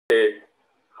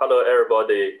Hello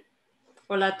everybody.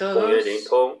 Hola a 空约 todos. 灵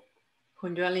通，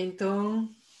 Junyo Lintong.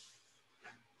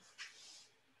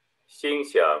 心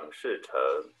想事成。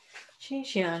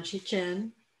 Xinxiang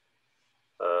Xichen.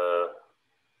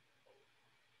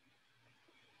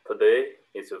 Today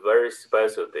is a very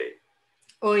special day.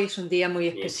 Hoy es un día muy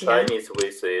In especial. Chinese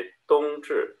we say 冬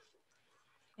至.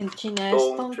 En China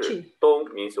es 冬至 Tongchi.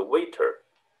 冬 means winter.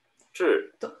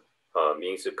 至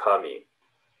means coming.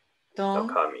 Tong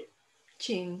Coming.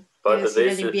 Qing. But Quiere decir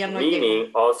this el invierno meaning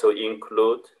llega. also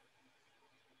include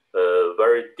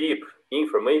very deep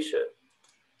information.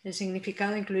 El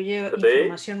significado incluye Today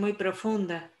información muy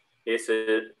profunda. is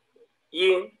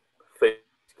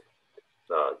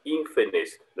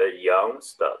infinite, the young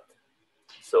start.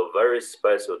 So very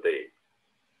special day.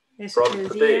 Es From el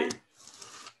today, día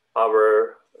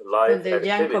our life donde el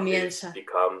yang activities comienza.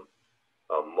 become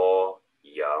more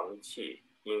yang qi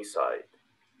inside.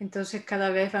 Entonces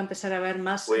cada vez va a empezar a haber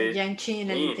más We yang qi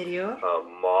en el need interior.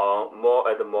 more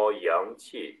and more yang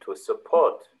qi to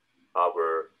support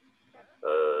our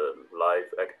life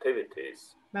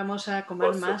activities. Vamos a For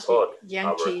comer más support yang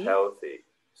our qi healthy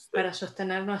para state.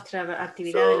 sostener nuestra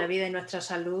actividad de la vida y nuestra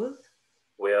salud.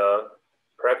 We are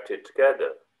practice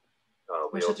together.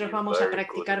 Nosotros vamos a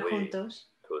practicar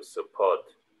juntos. To support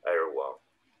everyone.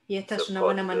 Y esta es una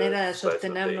buena manera de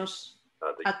sostenernos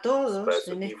a todos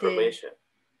en este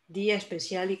día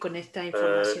especial y con esta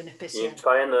información especial. In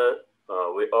China,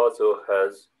 we also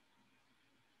has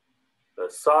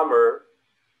summer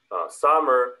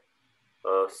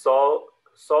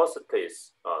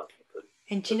solstice.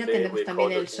 En China tenemos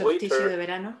también el solsticio de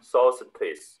verano.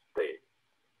 Solstice day.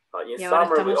 In Y ahora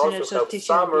summer, we estamos en el also have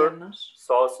solsticio de summer inviernos.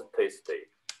 solstice day.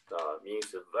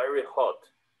 Means very hot.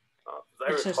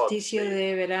 El solsticio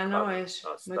de verano es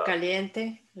muy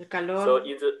caliente, el calor,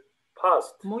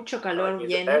 mucho calor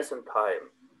viene,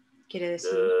 quiere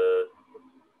decir,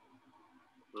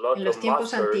 en los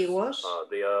tiempos antiguos,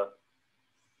 they are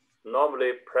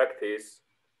normally practice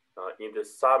in the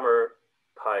summer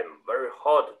time, very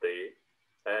hot day,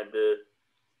 and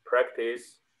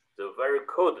practice the very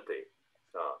cold day.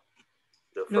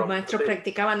 Los maestros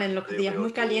practicaban en los días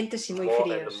muy calientes y muy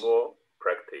fríos.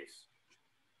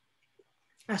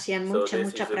 Hacían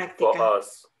mucha práctica. For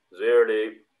us,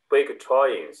 really big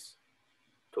choice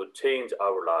to change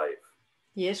our life.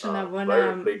 Y es una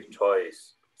buena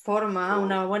forma,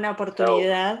 una buena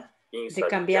oportunidad de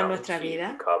cambiar nuestra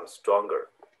vida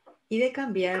y de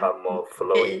cambiar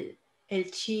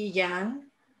el chi yang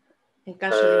en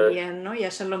caso de invierno y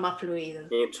hacerlo más fluido.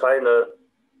 In China,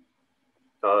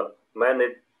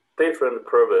 many different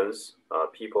provinces,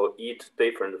 people eat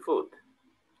different food.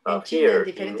 En China, en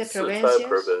diferentes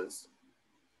provincias,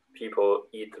 people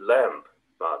eat lamb.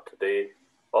 Today,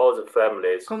 all the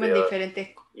families comen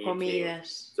diferentes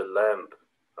comidas. The lamb.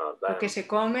 Lo que se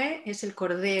come es el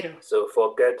cordero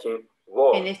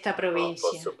warm, en esta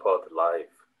provincia. Support life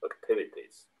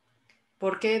activities.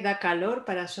 Porque da calor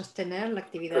para sostener la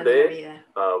actividad Today, de la vida.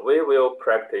 We will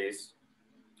practice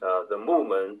the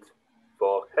movement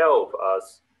for help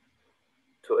us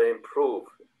to improve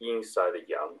inside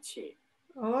yang qi.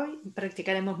 Hoy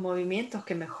practicaremos movimientos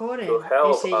que mejoren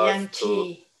ese To yang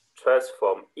qi.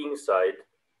 Transform inside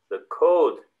the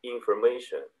cold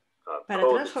information. Para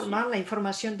transformar la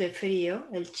información de frío,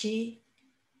 el chi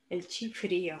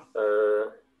frío,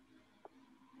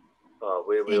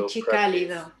 en chi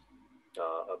cálido.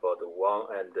 About 1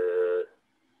 and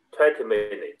 20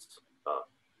 minutes.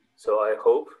 So I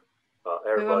hope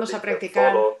Hoy vamos a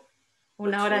practicar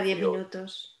 1 hora 10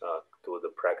 minutos. To the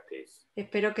practice.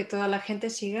 Espero que toda la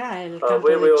gente siga el campo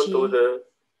we de will chi. do the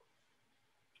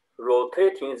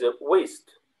rotating the waist.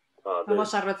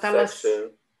 Vamos a rotar la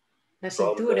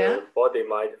cintura. Body,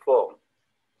 mind, form.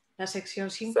 La sección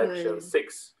 5 de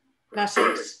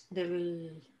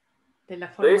la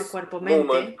forma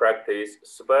cuerpo-mente.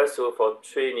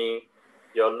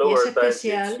 Y es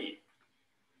especial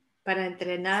para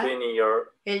entrenar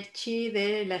el chi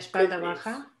de la espalda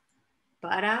baja,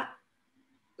 para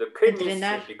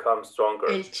entrenar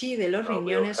el chi de los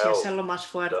riñones y hacerlo más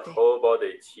fuerte.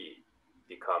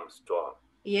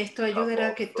 Y esto ayudará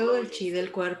a que todo el chi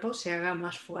del cuerpo se haga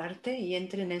más fuerte y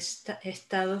entre en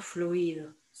estado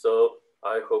fluido. So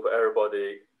I hope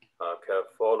everybody can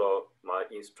follow my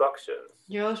instructions.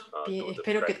 Yo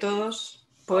espero que todos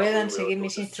puedan seguir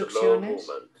mis instrucciones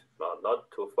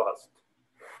not too fast.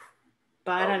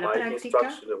 Para la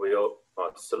práctica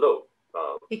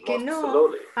y que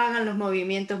no hagan los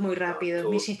movimientos muy rápidos.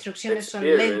 Mis instrucciones son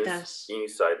lentas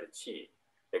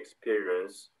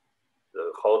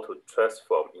how to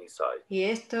transform inside. Y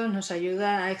esto nos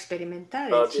ayuda a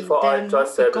experimentar el chi interno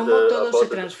y cómo todo se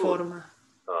transforma.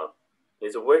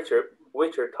 It's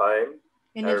winter time.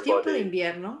 En el tiempo de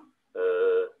invierno,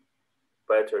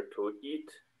 better to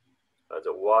eat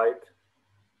the white.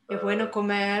 Es bueno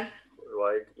comer.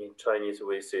 Right, in Chinese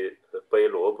we say 白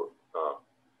萝卜.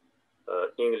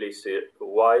 English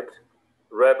white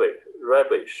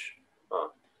radish.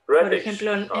 Por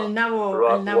ejemplo, el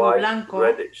nabo blanco.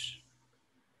 Radish.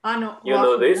 No, you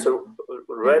know this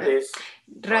radish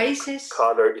raíces,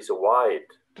 color is white.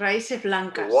 Raíces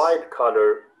blancas. White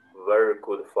color very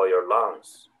good for your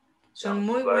lungs. Son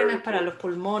muy buenas para los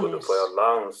pulmones. Good for your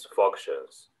lungs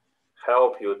functions.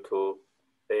 Help you to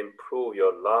improve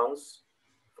your lungs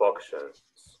functions.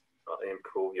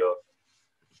 Improve your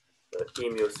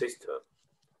immune system.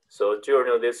 So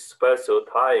during this special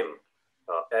time,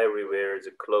 everywhere is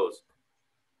closed.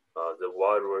 The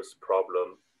virus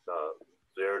problem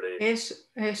really esto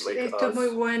es muy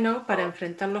bueno para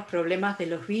enfrentar los problemas de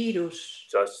los virus.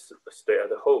 Just stay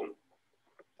at home.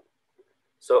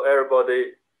 So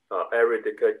everybody, every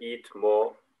day can eat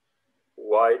more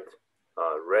white,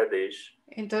 radish.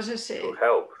 Entonces, to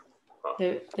help.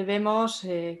 Debemos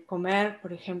comer,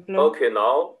 por ejemplo. Okay,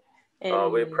 now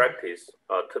we practice.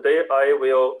 Today I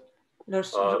will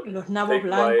los nabos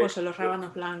blancos o los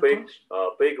rábanos blancos.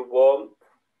 Big warm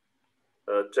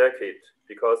jacket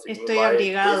because Estoy in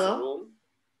abrigado. This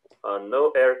room,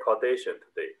 no air condition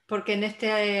today. Porque en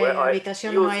esta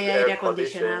habitación no hay aire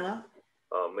acondicionado.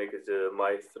 Makes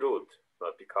my throat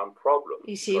become problem.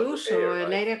 Y si uso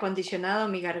el aire acondicionado,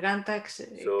 mi garganta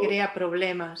crea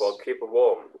problemas. Keep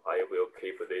warm, I will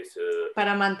keep this,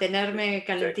 para mantenerme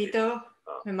calentito,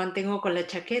 me mantengo con la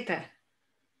chaqueta.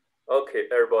 Okay,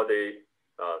 everybody,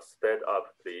 stand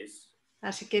up, please.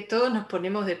 Así que todos nos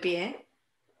ponemos de pie.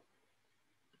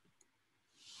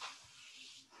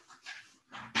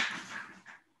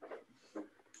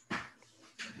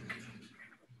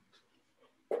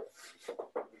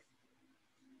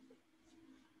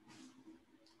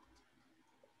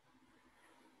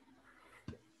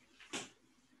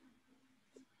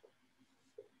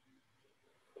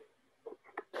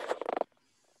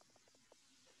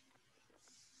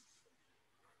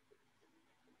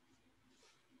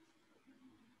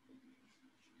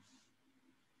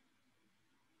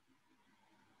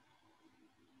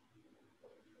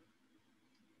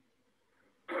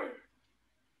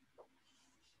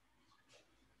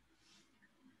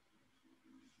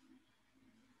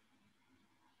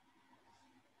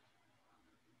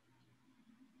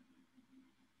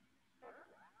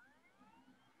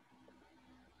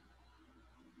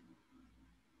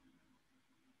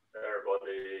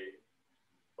 Everybody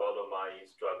follow my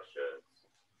instructions.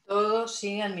 Todos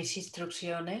sigan mis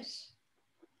instrucciones.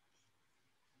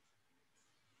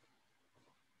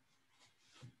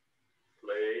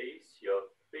 Place your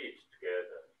feet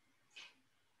together.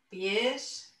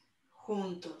 Pies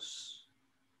juntos.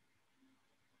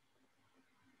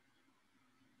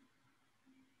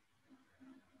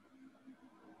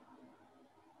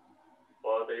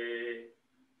 Body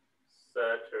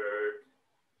centered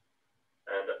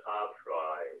and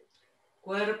upright.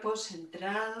 Cuerpo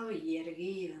centrado y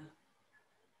erguido.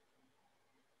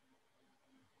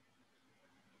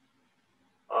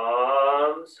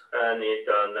 Arms hanging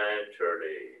down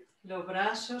naturally. Los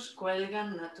brazos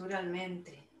cuelgan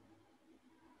naturalmente.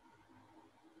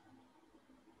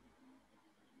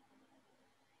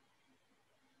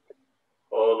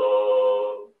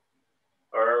 Follow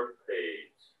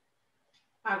armpits.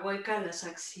 Ahueca las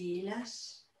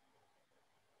axilas.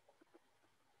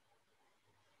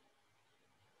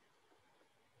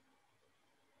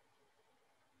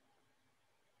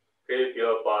 Keep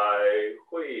your bai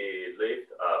hui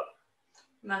lift up.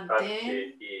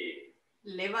 Mantén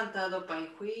levantado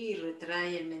pai hui y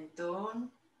retrae el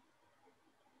mentón.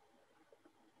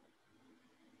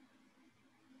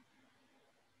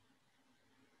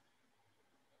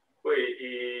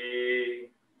 Hui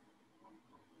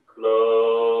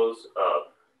close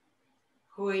up.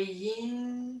 Hui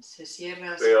yin se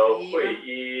cierra hacia arriba.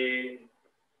 Hui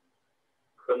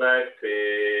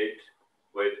connected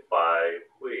with bai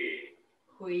hui.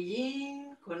 Hui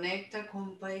yin conecta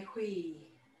con pai hui.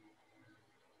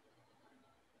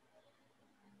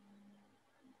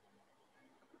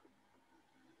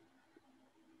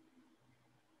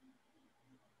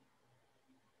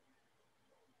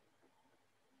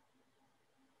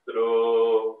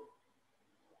 Through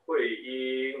hui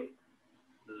yin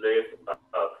lift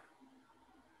up.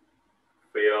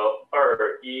 Feel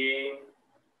yin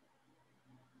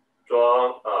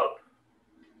drawn up.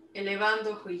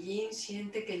 Elevando Huiyin,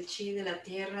 siente que el chi de la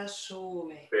tierra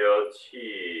sube. Feel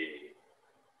chi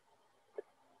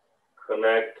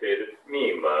connected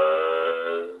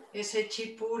Mimen. Ese chi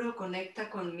puro conecta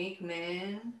con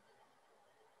Migmen.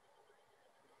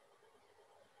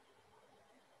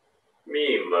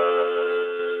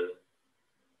 Mimen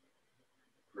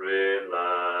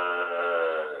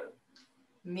relax.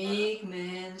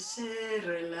 Migmen se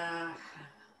relaja.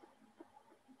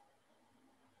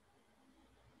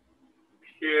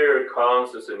 Pure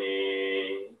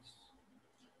consciousness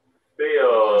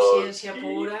Conciencia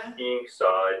pura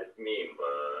inside Mimen.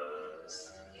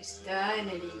 Está en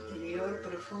el interior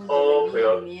profundo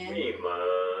Open de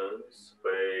Mimen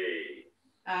space.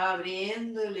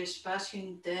 abriendo el espacio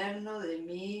interno de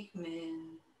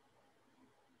Migmen.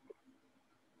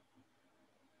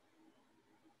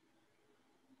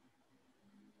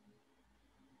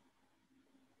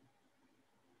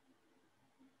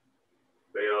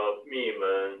 Feel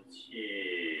Mimen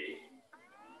Qi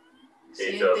is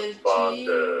Siente el chi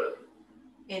abundant.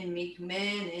 en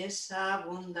Migmen es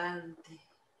abundante.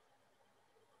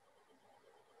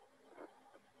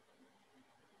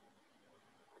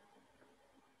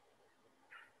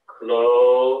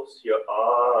 Close your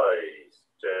eyes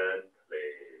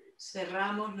gently.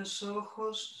 Cerramos los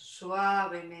ojos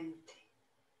suavemente.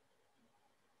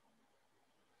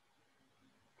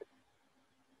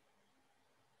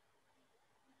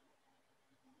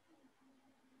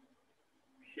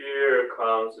 Pure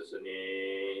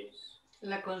consciousness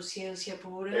La conciencia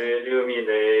pura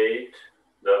illuminate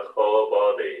the whole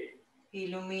body.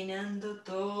 iluminando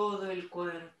todo el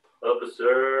cuerpo.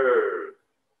 Observe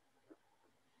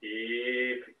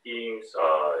deep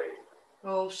inside.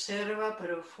 Observa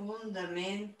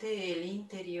profundamente el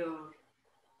interior.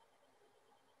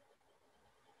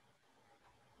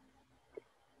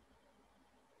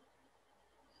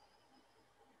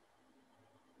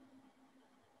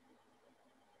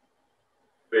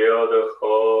 Feel the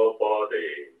whole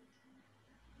body.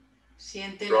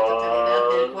 Siente la totalidad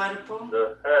del From cuerpo,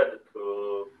 the head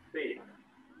to feet.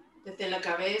 desde la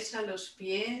cabeza a los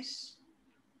pies,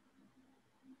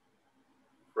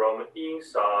 From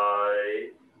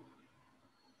inside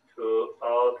to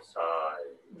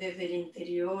outside. desde el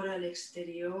interior al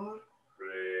exterior.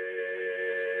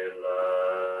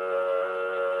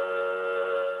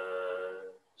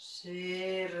 Relax.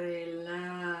 Se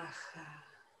relaja.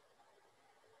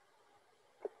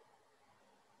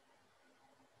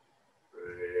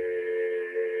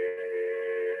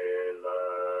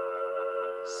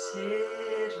 Relax.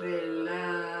 Se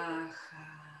relaja.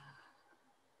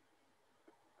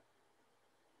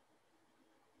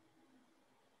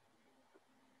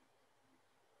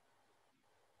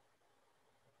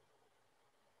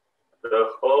 The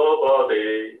whole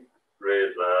body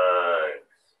relax.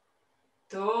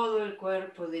 Todo el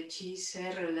cuerpo de chi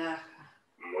se relaja.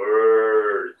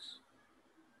 Merge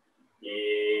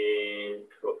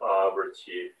into our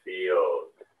chi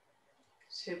field.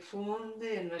 Se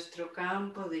funde en nuestro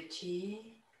campo de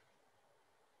chi.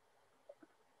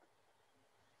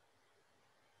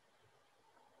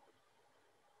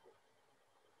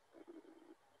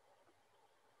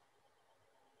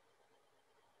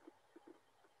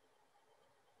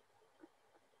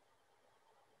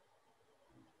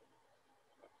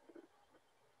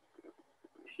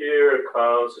 Pure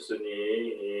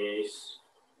consciousness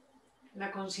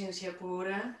La conciencia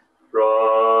pura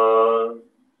from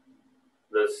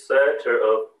the center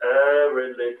of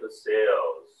every little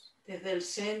cells. desde el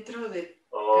centro de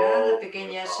cada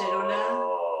pequeña célula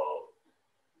Out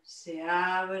se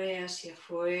abre hacia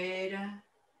afuera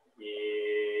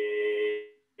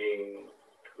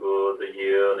into the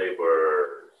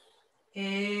universe.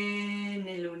 en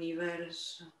el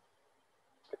universo.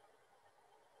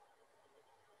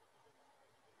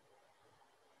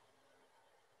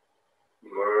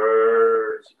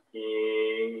 Merge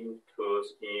into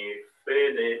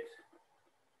infinite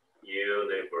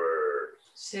universe.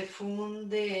 Se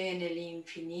funde en el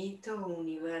infinito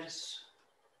universo.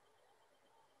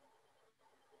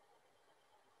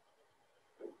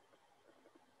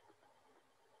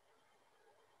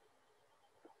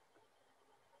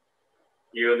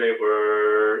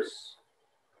 Universe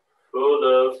full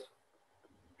of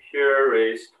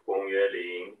purest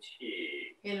Hongyuan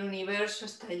Qi. El universo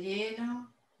está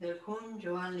lleno del Hun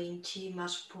Yuan Lin Chi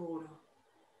más puro.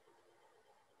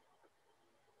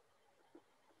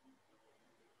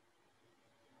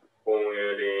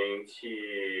 Hongyuan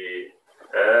Qi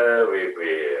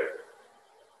everywhere.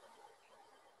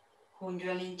 Hun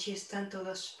Yuan Lin Chi está en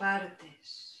todas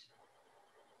partes.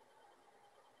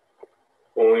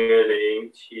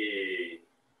 Hongyuan Qi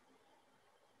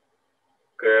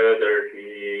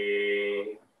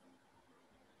gathering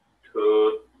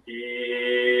to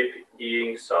deep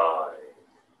inside.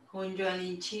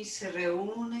 Hunyuan Chi se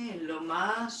reúne en lo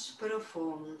más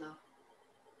profundo.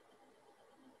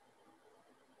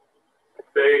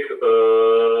 Think of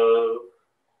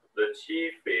the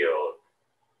Chi field.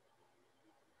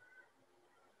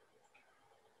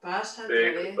 Pasa a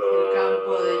través del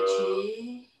campo de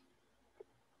Chi.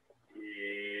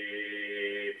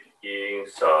 Deep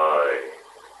inside.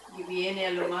 Y viene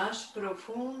a lo más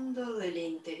profundo del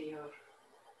interior.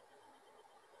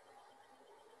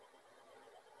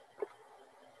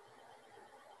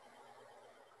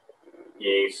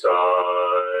 Inside,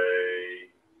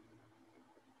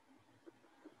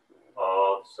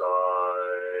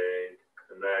 outside,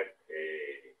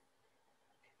 connected.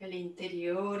 El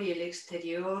interior y el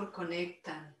exterior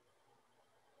conectan.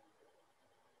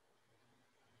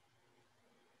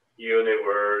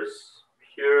 Universe,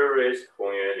 purest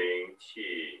Feng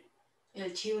Chi.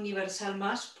 El Chi universal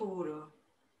más puro.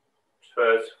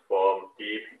 Transform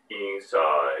deep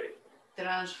inside.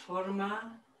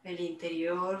 Transforma el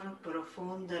interior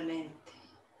profundamente.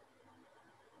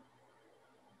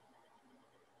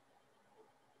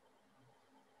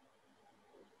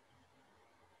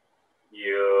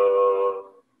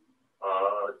 You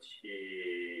are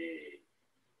Chi.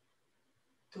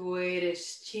 Tú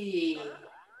eres Chi.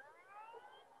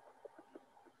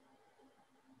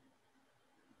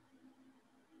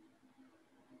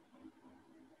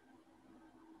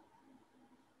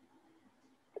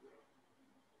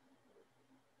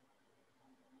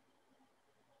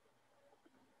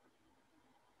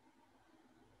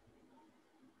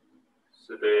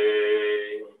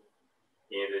 Stay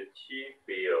in the Chi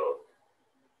field.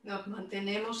 Nos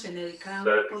mantenemos en el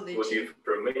campo de Chi.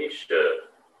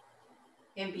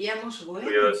 Enviamos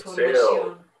buena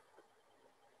información.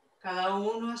 Cada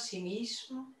uno a sí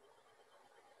mismo.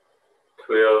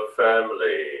 To your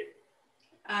family.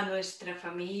 A nuestra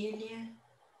familia.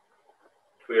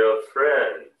 To your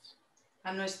friends.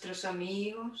 A nuestros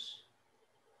amigos.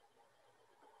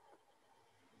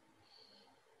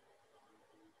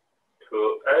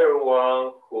 To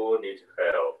everyone who needs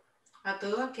help. A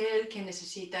todo aquel que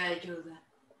necesita ayuda,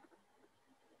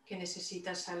 que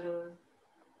necesita salud.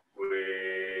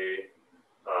 We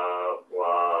are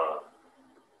one.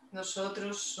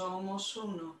 Nosotros somos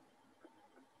uno.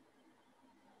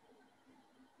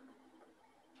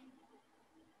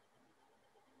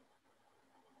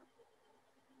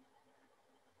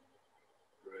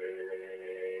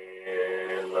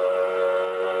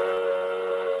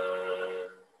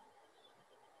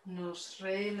 Nos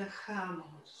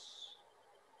relajamos.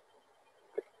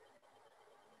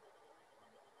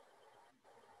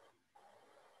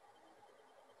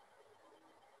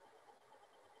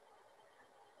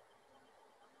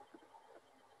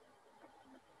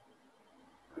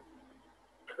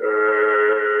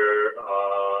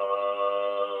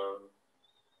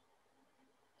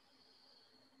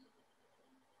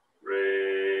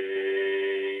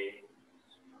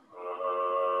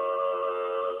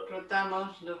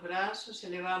 Rotamos los brazos,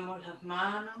 elevamos las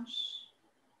manos.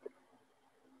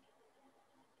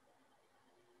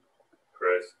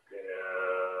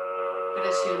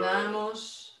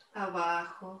 Presionamos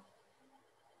abajo.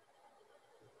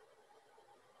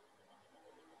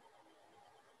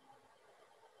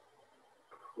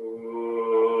 Push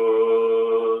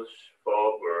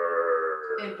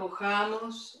forward.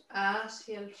 Empujamos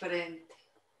hacia el frente.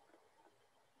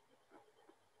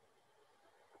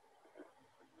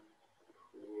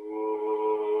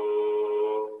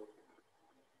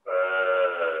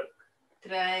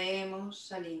 Traemos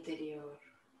al interior.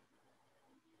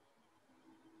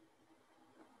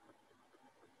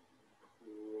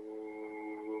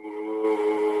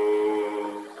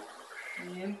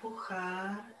 Y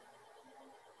empujar.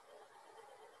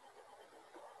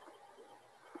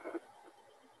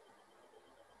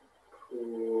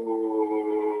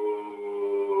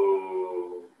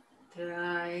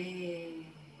 Traer.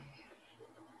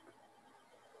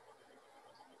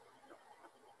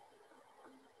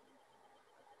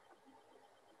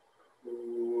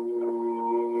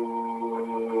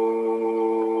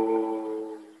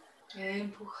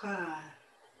 Empujar.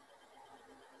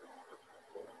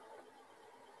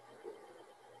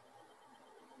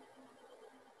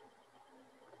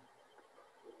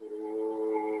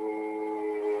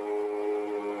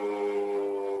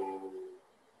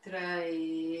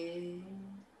 Traer.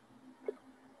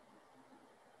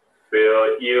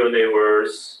 Feel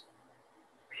universe,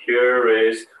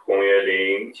 purest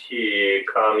Hunyuan Chi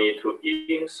coming to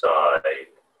inside.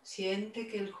 Siente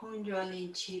que el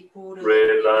Hunyuan Chi puro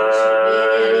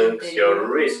Relax your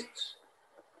wrists.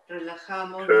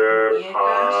 Relajamos las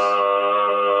muñecas.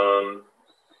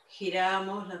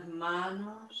 Giramos las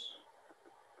manos.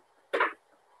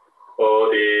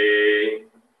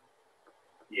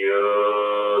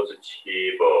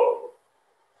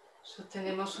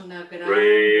 Sostenemos una gran bola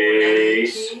de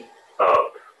chi.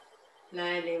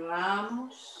 La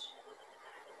elevamos.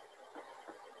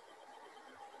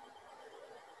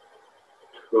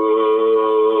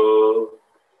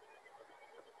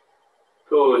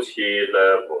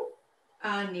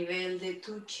 A nivel de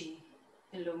tu chi,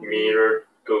 el ombligo.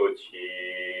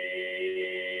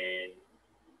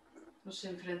 Nos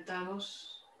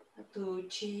enfrentamos a tu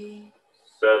chi.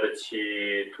 Set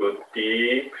chi to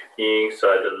deep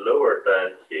inside the lower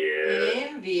dantian.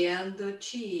 Enviando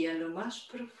chi a lo más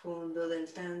profundo del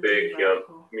dantian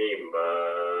bajo.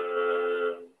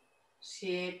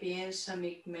 Si piensa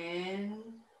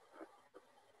Migmen.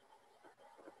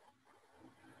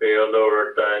 Feel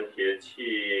lower dantian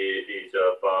chi is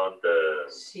abundant.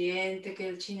 Siente que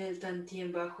el chi en el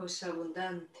dantian bajo es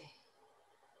abundante.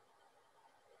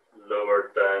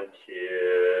 Lower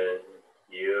dantian,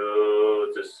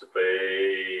 use the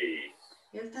space.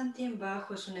 El dantian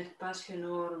bajo es un espacio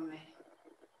enorme.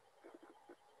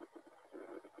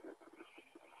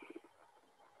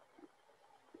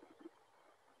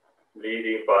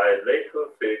 Leading by little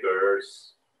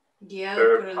fingers.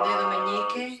 Guiados por el dedo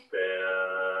meñique.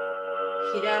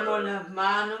 Giramos las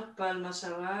manos, palmas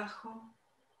abajo.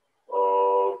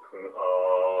 Open up.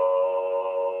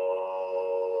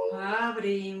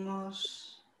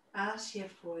 Abrimos hacia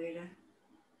afuera.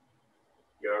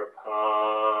 Your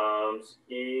palms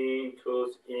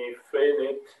into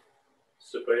infinite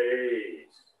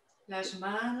space. Las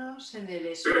manos en el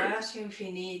espacio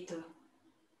infinito.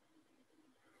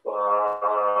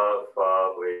 Far,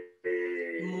 far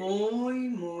away. Muy,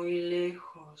 muy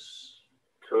lejos.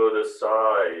 To the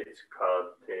sides,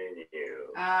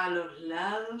 continue. A los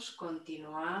lados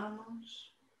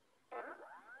continuamos.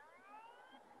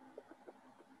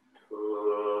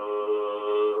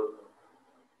 To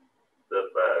the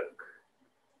back.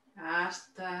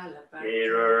 Hasta la parte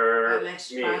Mirror, a la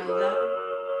espalda.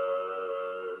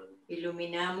 Migmen.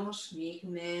 Iluminamos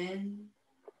Migmen.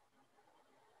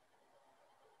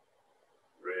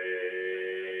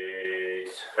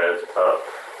 Raise hands up.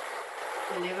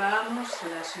 Elevamos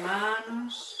las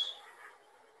manos.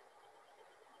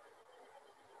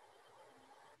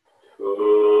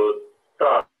 To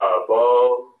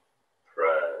double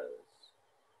press.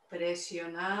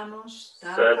 Presionamos.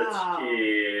 Set Tapa.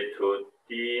 chi to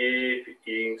deep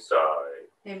inside.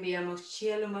 Enviamos chi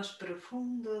a lo más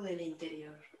profundo del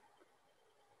interior.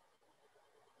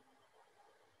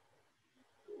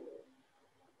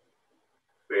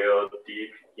 Feel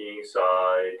deep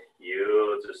inside,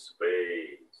 use the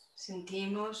space.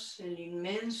 Sentimos el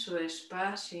inmenso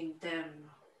espacio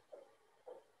interno.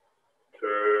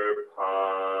 Turn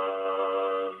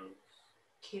palms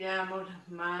Giramos las and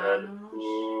manos.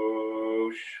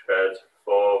 push head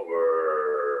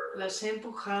forward. Las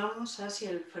empujamos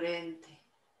hacia el frente.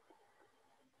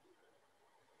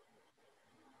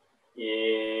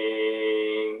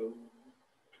 In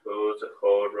to the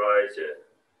horizon.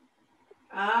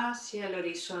 Hacia el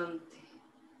horizonte.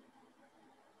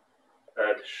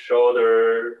 At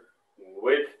shoulder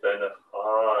width and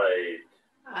height.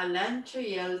 Al ancho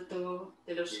y alto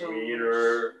de los hombros.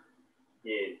 Mirror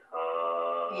inhale.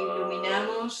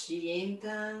 Iluminamos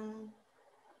Yintan.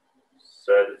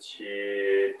 Set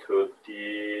chi to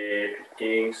deep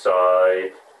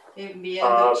inside.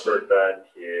 Enviando chi upper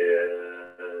dantian.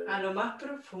 a lo más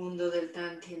profundo del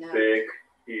Dantian. Big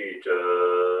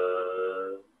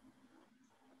Eden.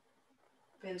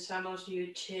 Pensamos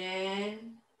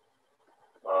Yuchen.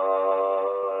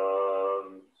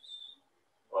 Arms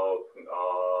open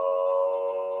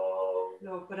up.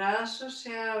 Los brazos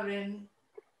se abren.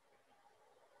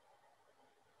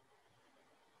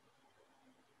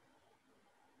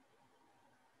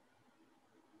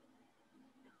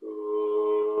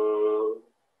 To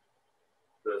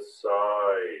the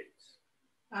sides.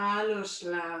 A los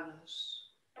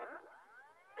lados.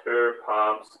 Turn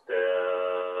palms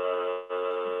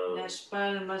down. Las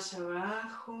palmas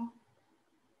abajo.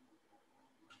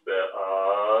 Then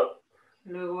up.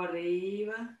 Luego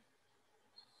arriba.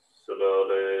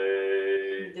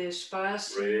 Slowly.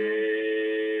 Despacio.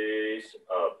 Raise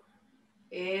up.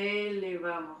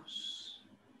 Elevamos.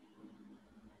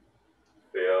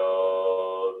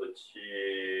 Feel the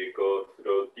chi go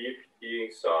through deep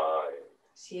inside.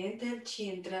 Siente el chi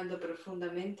entrando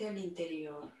profundamente al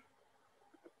interior.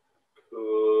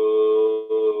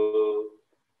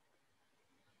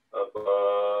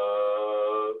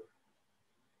 Above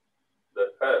the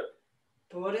head.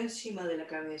 por encima de la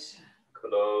cabeza.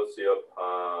 Close your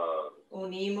palms.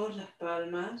 Unimos las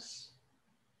palmas.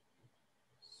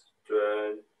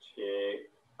 Stretching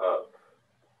up.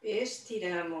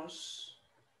 Estiramos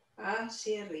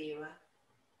hacia arriba.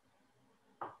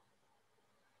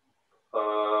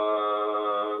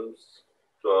 Palms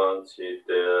stretching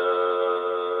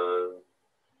down.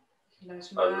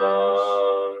 Las manos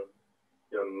along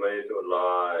your middle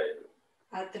line.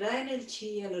 Atraen el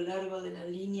chi a lo largo de la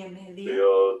línea media.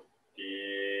 Feel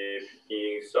deep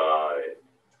inside.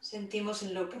 Sentimos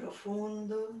en lo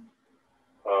profundo.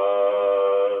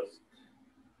 Past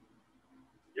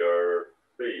your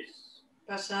face.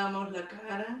 Pasamos la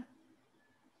cara.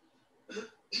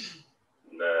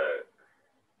 Neck.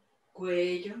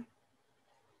 Cuello.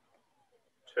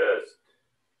 Chest.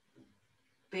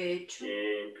 Pecho.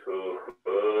 Into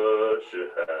push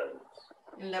hands.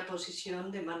 En la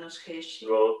posición de manos Heshi.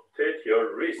 Rotate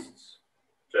your wrists.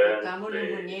 Rotamos las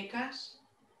Gently. muñecas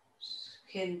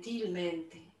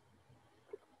gentilmente,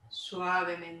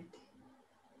 suavemente.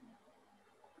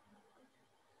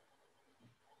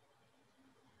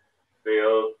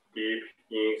 Feel deep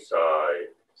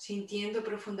inside. Sintiendo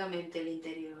profundamente el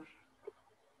interior.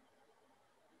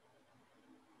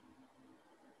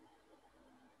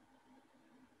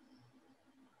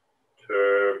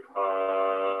 Turn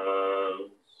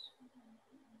palms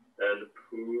and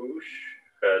push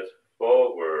head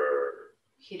forward.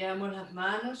 Giramos las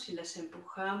manos y las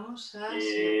empujamos hacia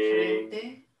el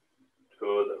frente.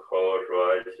 To the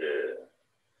horizon.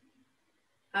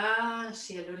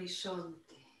 Hacia el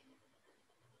horizonte.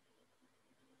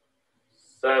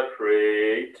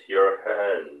 Separate your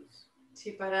hands.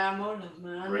 Separamos las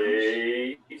manos.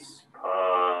 Raise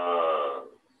palms.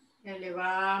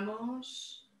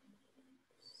 Elevamos.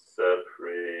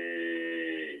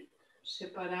 Separate.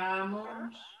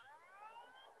 Separamos.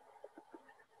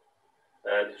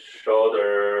 And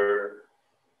shoulder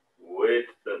width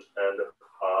and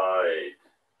height.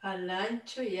 Al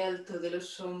ancho y alto de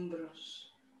los hombros.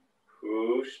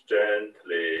 Push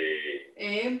gently.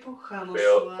 Empujamos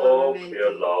Feel suavemente.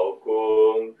 your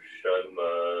Laogong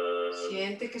Shenmen.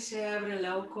 Siente que se abre el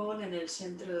Laogong en el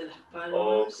centro de las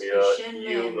palmas. Open Y your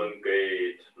Shenmen. human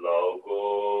gate,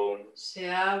 Laogong. Se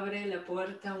abre la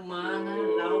puerta humana,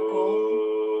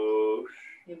 Laogong. Push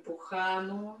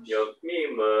Empujamos. your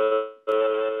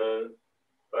Mimen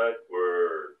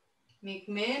backward.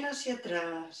 Migmen hacia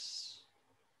atrás.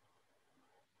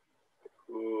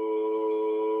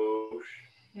 Push.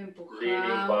 Leading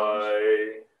Empujamos.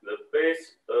 by the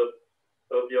base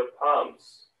of your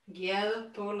palms. Guiados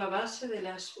por la base de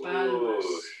las palmas.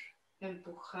 Push.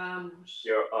 Empujamos.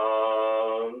 Your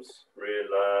arms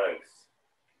relax.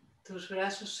 Tus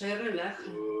brazos se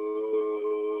relajan.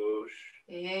 Push.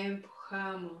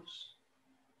 Empujamos.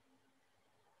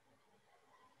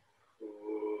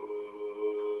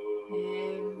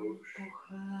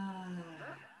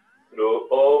 Empujar.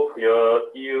 Open your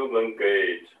human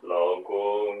gate,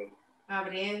 Laogong.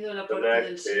 Abriendo la puerta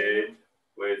del cielo.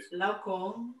 With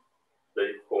Laogong.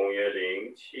 the Hongyue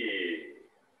Ling Qi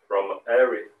from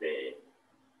everything.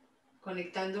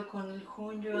 Conectando con el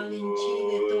Hunyuan Lin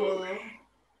Chi de todo.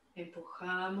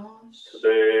 Empujamos.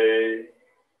 Today,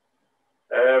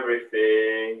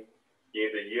 everything in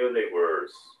the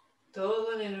universe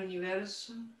Todo en el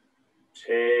universo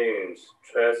change,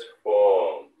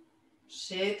 transform.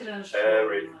 se transforma.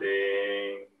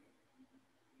 Everything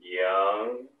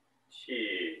yang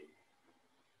qi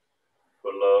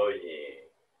flowing.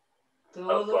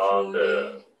 Todo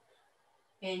fluye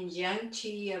en yang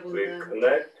chi We abundante.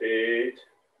 connected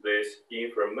this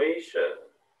information.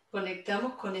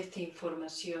 Conectamos con esta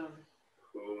información.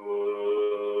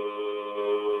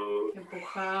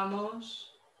 Empujamos.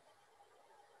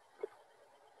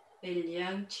 El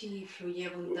yang chi fluye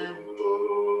abundante.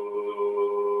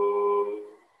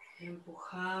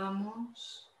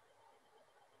 Empujamos.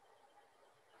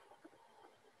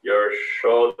 Your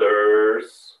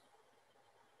shoulders,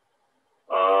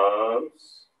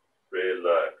 arms,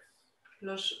 relax.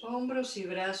 Los hombros y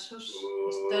brazos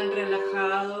están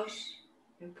relajados.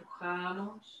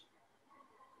 Empujamos.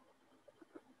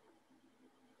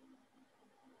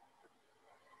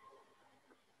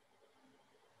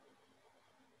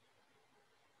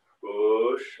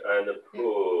 Push and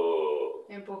pull.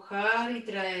 Empujar y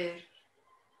traer.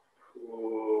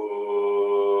 Pull.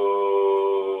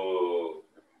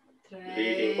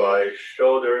 Leading by Traer.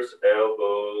 shoulders,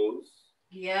 elbows.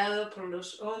 Guiado por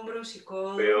los hombros y Feel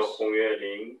codos. Hongyue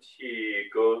Ling Qi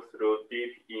go through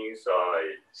deep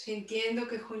inside. Sintiendo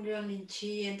que Hunyuan Lin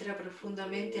Chi entra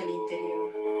profundamente al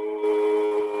interior.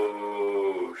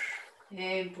 Push.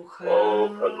 Empujar.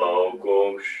 Open Lao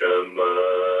Gong Shen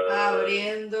Men.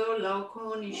 Abriendo Lao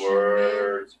Gong y Shen Men.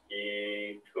 Words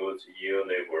into the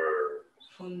universe.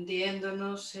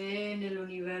 Fundiéndonos en el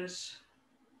universo.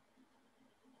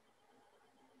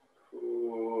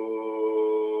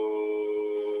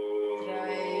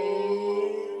 Traer.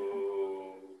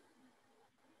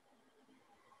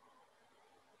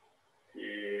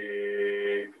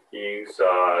 Deep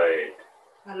inside.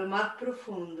 A lo más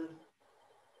profundo.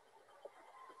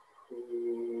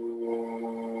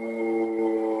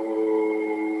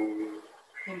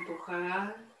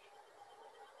 Empujar.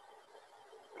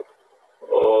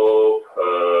 Open.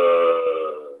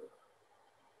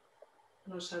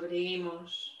 Nos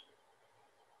abrimos.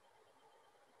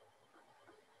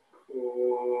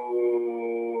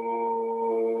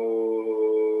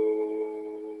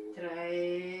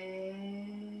 Traer.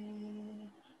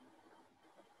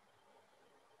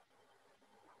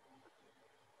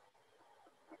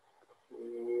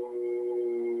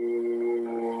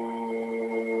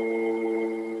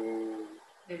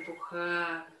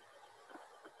 Empujar.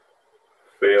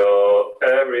 Feel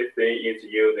everything in the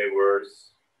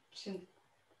universe.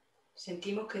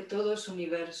 Sentimos que todo es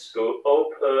universo. To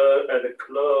open and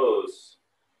close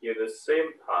in the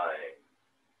same time.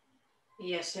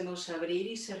 Y hacemos abrir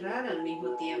y cerrar al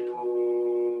mismo tiempo.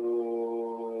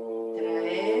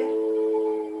 Traer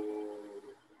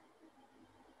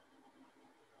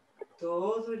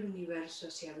todo el universo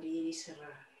hacia abrir y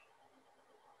cerrar.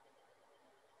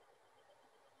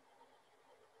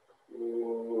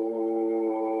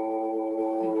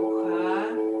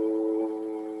 Empujar.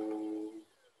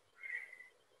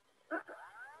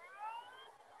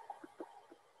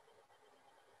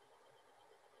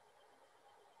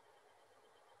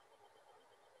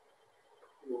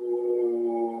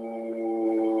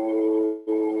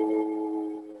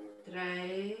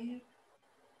 Traer.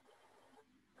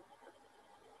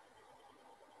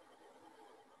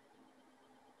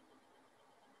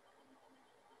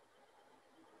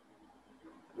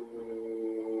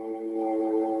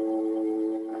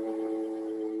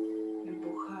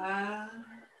 Empujar.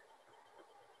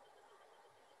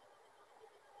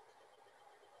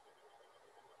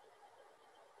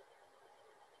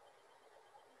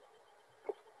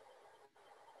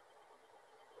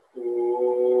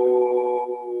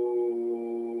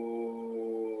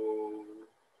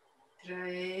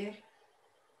 Traer.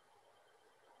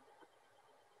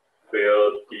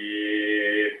 Feel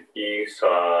deep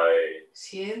inside.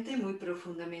 Siente muy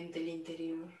profundamente el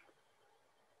interior.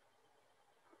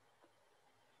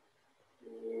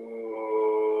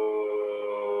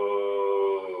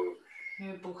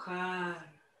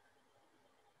 Empujar.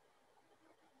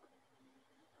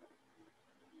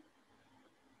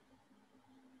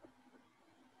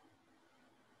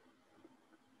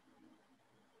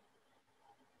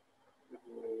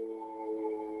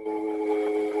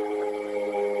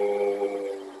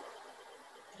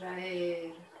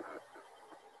 Traer.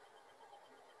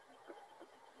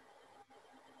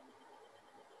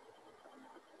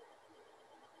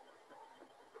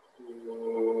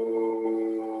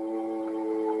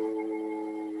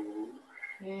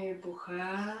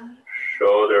 Empujar.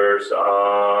 Shoulders,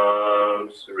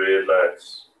 arms,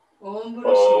 relax.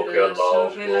 Hombros y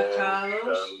brazos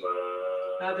relajados.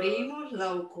 Abrimos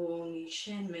Lao Gong y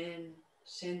Shen Men,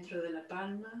 centro de la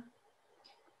palma,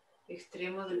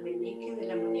 extremo del meñique de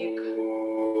la muñeca.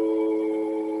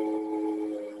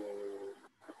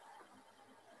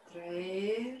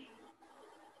 Traer.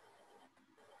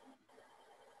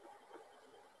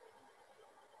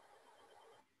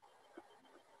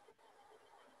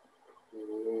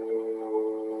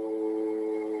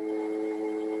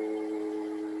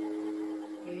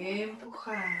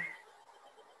 Empujar.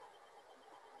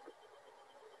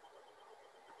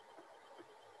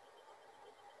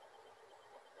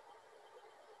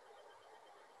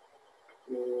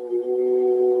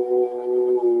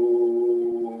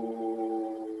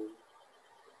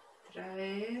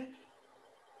 Traer.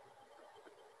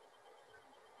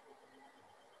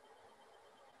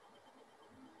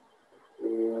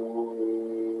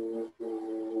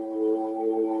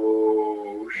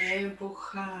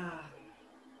 Empujar.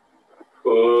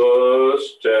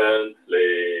 Push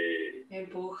gently.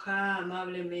 Empuja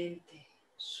amablemente,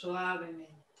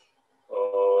 suavemente.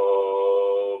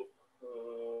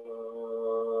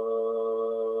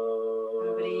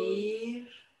 Abrir.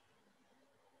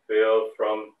 Feel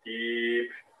from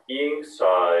deep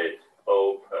inside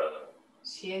open.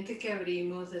 Siente que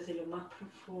abrimos desde lo más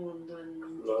profundo en mi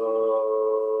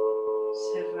interior.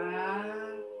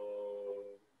 Cerrar.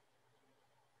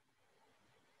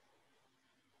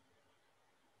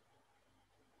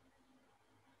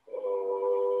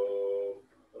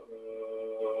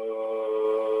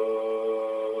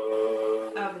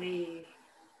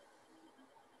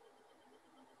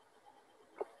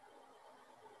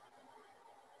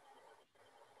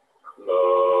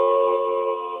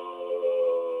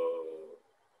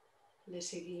 le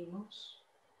seguimos.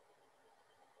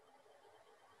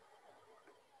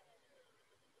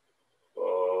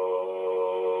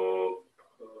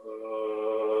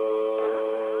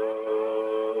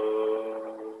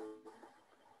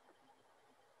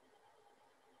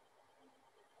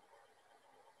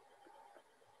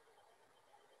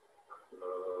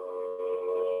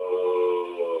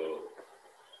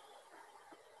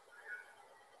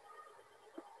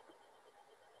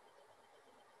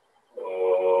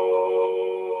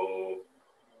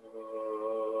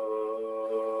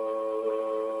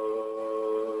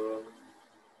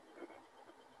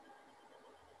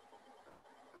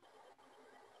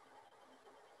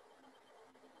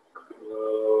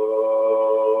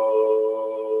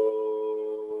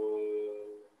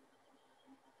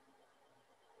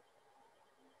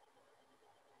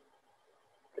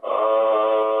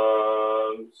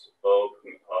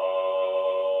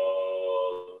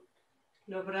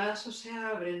 Los brazos se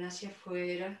abren hacia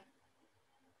afuera.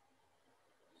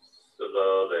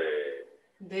 Slowly.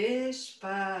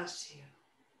 Despacio.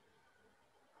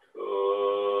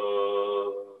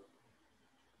 To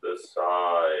the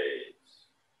sides.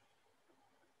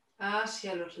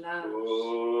 Hacia los lados.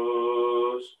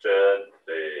 Push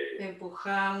gently.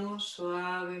 Empujamos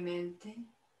suavemente.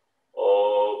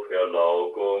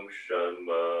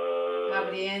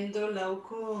 Abriendo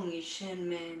Laokong y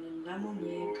Shenmen en la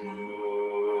muñeca.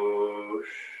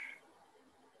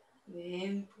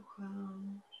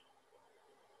 Empujamos.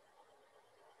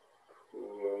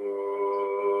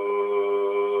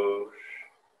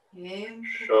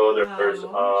 Shoulders,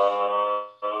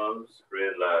 arms,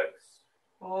 relax.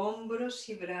 Hombros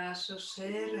y brazos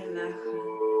se relajan.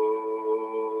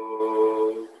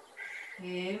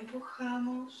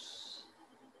 Empujamos.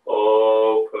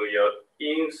 Open your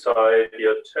inside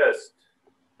your chest.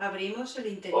 Abrimos el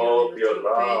interior de nuestros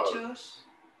pechos.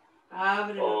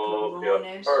 Abre los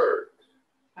pulmones.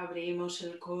 Abrimos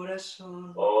el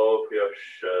corazón.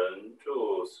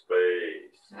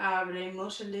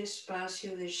 Abrimos el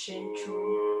espacio de Shenchu.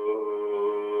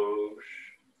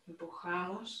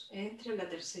 Empujamos entre la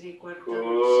tercera y cuarta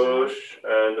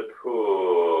dorsal.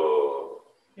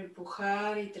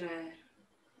 Empujar y traer.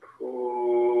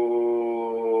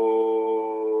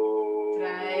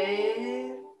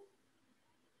 Traer.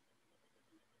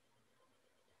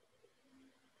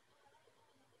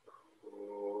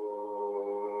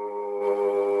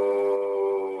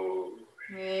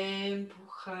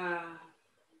 Empujar.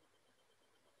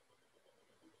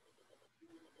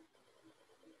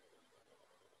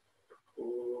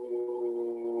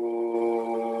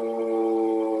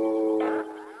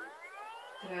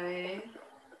 Traer.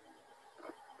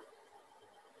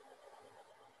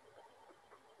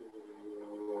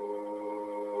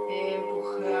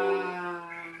 Empujar.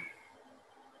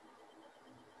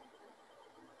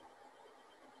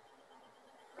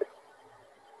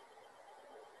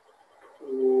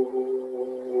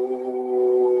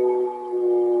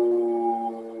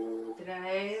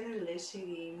 Traer, le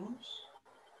seguimos.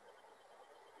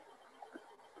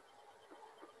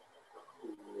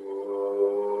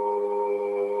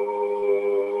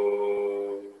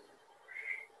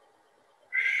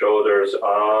 Shoulders,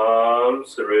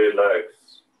 arms,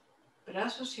 relax.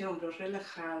 Brazos y hombros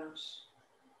relajados.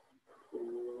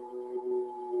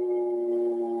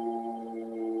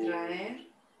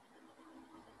 Traer.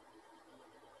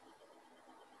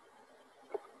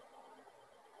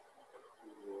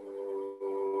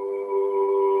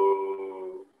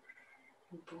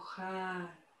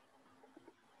 Empujar.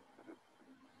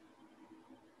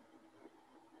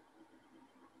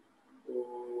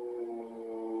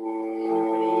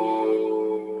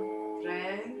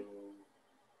 Traer.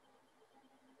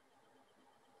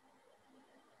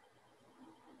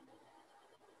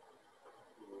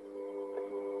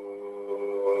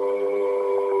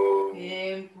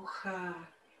 Empujar.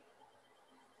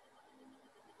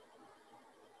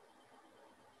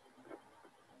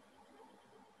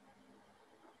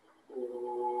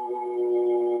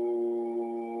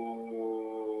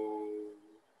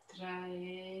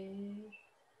 Traer.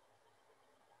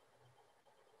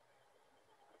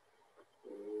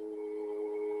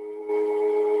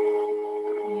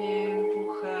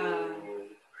 Empujar.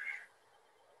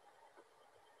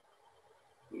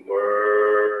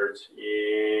 Merge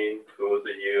into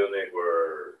the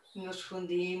universe. Nos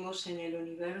fundimos en el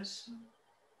universo.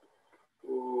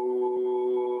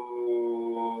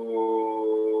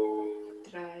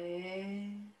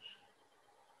 Traer.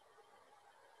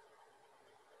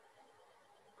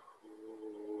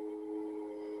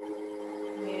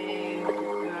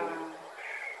 Empujar.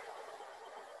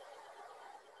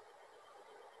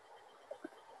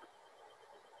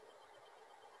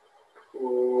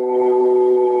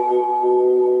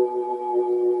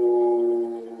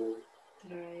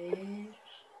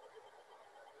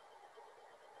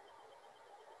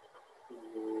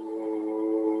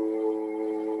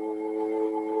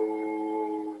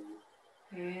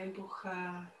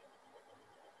 Empujar.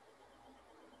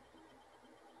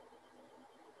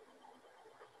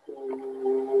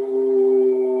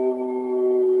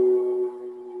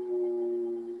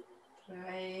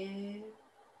 Traer.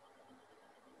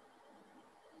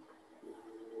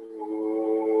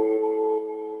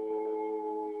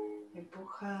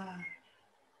 Empujar.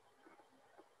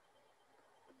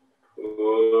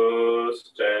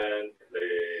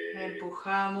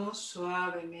 Empujamos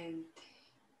suavemente.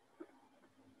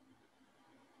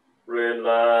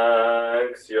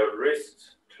 Relax your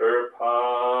wrist,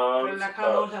 palms.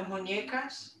 Relajamos las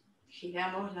muñecas,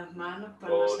 giramos las manos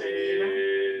palmas arriba.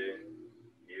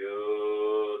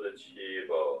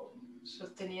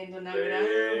 Sosteniendo una gran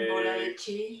bola de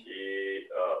chi.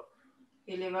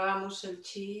 Elevamos el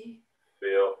chi.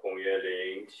 Feel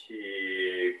Hongyuan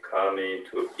Qi coming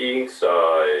to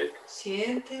inside.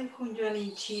 Siente el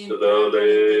Hongyuan Qi entrando al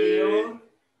interior.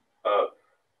 Up.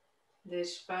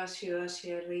 Despacio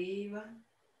hacia arriba.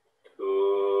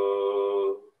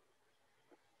 To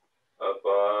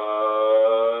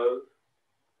above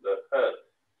the head.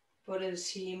 Por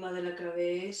encima de la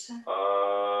cabeza.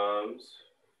 Arms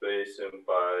facing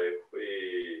Pai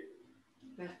Hui.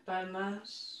 Las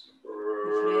palmas de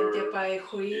frente a Pai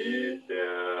Hui.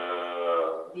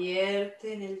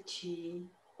 Vierte en el chi.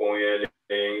 Hongyuan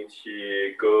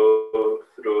Qi go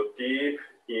through deep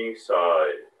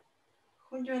inside.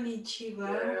 Hongyuan Qi va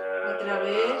a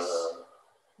través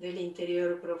del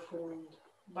interior profundo.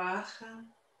 Baja.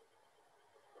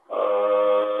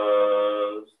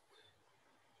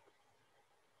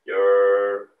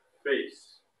 Your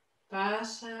face.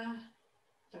 Pasa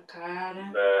la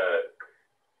cara. Neck.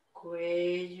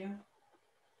 Cuello.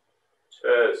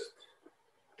 Chest.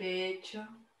 Pecho.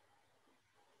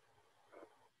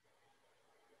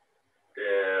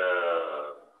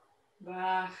 Down.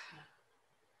 Baja.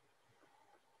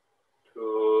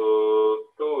 To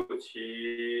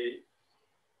Tuchi.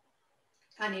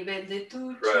 A nivel de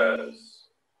tu chi. Press.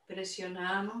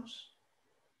 Presionamos.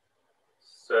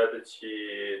 Set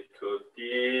Qi to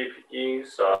deep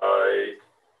inside.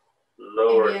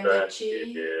 Lower than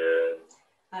chi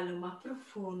a lo más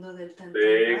profundo del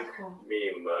Big bajo.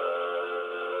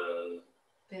 Miman.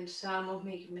 Pensamos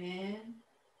Migmen.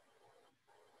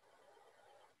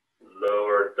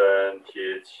 Lower than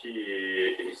Qi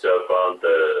is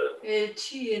abundant. El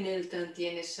chi en el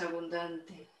tantien es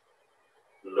abundante.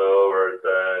 Lower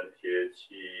than Qi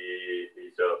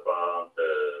is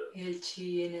abundant. El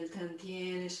chi en el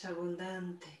tantien es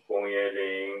abundante.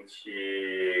 Hongyuan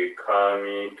Qi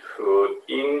coming to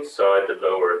inside the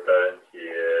lower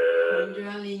tantien.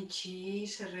 Hongyuan Qi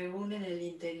se reúne en el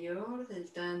interior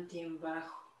del tantien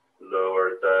bajo.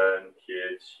 Lower than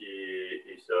Qi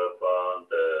is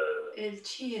abundant. El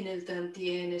chi en el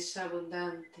tantien es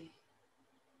abundante.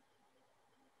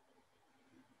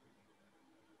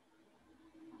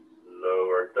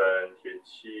 Lower than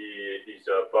Qi is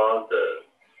abundant.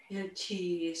 El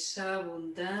chi es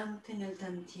abundante en el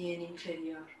tantien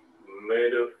inferior.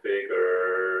 Middle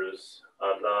fingers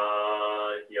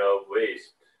align your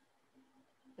waist.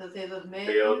 Los dedos Feel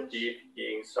medios. deep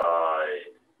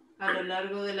inside. A lo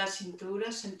largo de la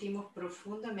cintura sentimos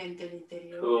profundamente el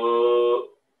interior.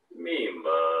 To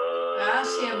Miman.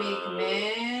 Hacia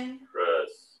Migmen.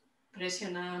 Press.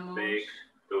 Presionamos. Big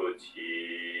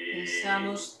Tuchi.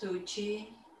 Pensamos tu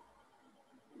chi.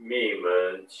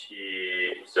 Miman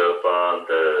Qi is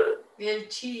abundant. El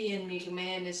chi en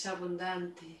Migmen es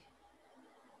abundante.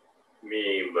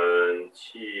 Miman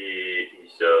Qi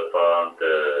is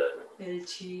abundant. El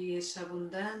chi es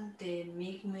abundante en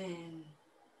Migmen.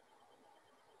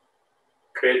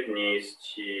 Kidneys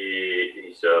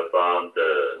Qi is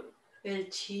abundant. El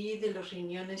chi de los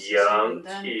riñones es Yang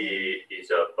abundante. Qi is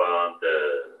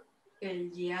abundant.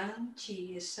 El yang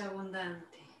chi es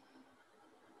abundante.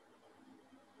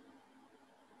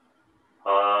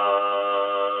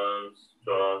 Hands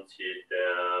strong Qi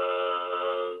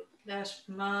down. Las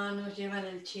manos llevan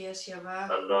el chi hacia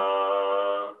abajo.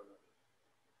 Along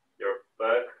your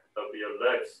back of your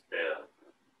legs down.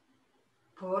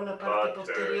 Por la parte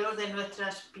posterior de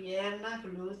nuestras piernas,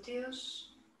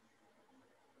 glúteos.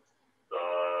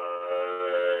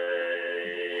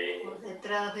 Por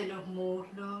detrás de los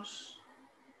muslos.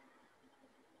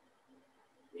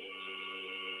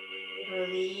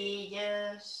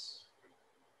 Rodillas.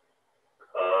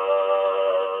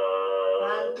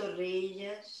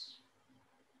 Pantorrillas.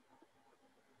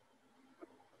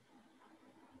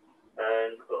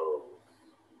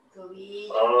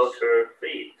 tobillos. Outer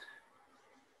feet.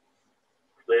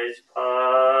 Place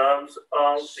palms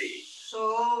on feet.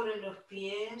 Sobre los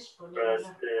pies, ponemos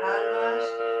las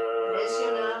palmas,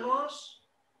 presionamos.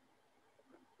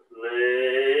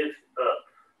 Lift up.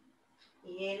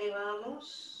 Y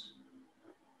elevamos.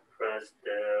 Press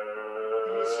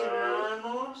down.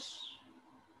 Presionamos.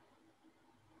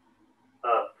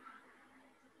 Up.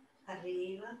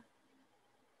 Arriba.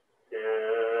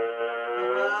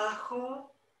 Down.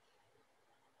 Abajo.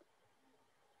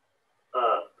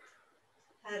 Up.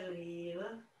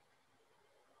 Arriba.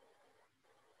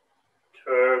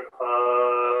 Turn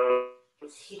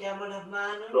palms. Giramos las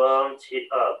manos. From chi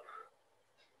up.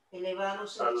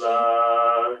 Elevamos el chi.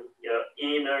 Along your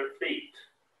inner feet.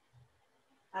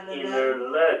 A lo Inner largo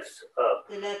legs up.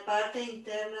 de la parte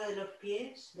interna de los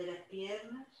pies, de las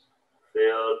piernas.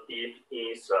 Feel deep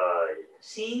inside.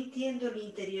 Sintiendo el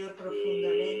interior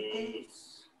profundamente.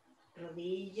 Knees.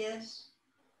 Rodillas.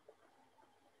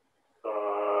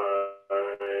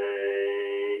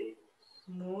 Thighs.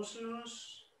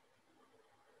 Muslos.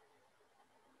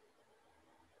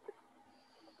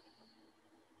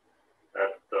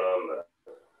 Abdomen.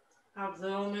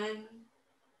 Abdomen.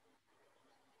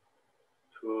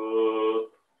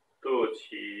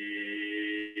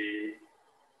 Tuchi.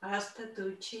 Hasta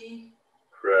tu chi.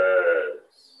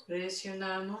 Press.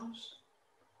 Presionamos.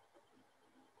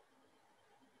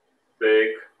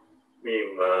 Big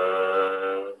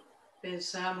Mima.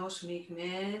 Pensamos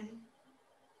Migmen.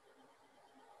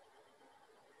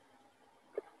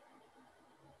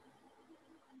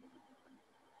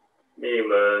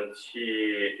 Mimen chi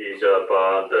is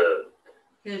abundant.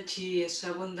 El chi es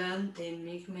abundante en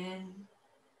Migmen.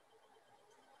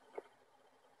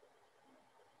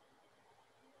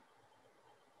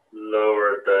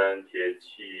 Lower than Tie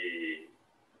chi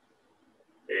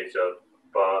is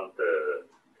abundant.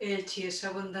 El chi es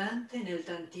abundante en el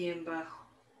tantien bajo.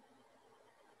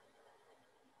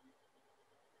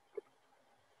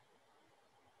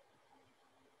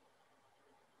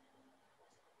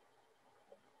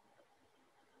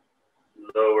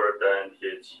 Lower than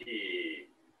Tie chi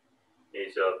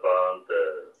is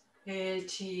abundant. El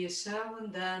chi es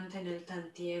abundante en el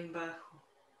tantien bajo.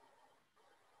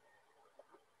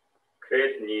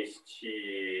 Kidneys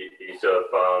chi is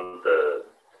abundant.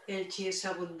 El chi es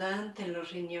abundante en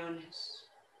los riñones.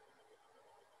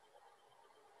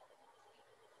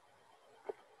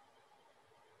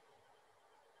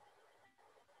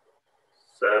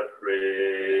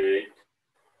 Separate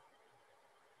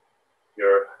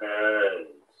your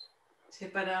hands.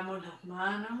 Separamos las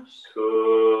manos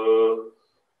To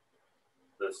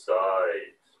the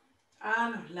sides. a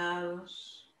los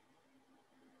lados.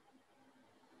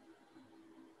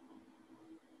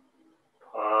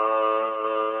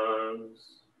 Palms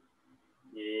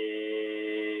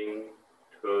into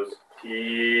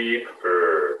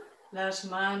deeper. Las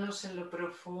manos en lo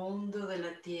profundo de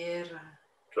la tierra.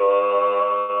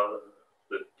 Draw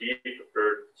the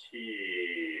deeper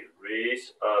chi.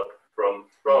 Raise up from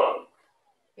front.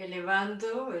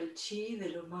 Elevando el chi de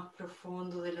lo más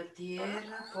profundo de la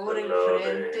tierra por el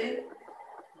frente,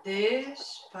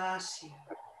 despacio.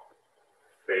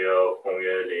 Feel Hong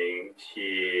Yue Ling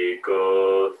Qi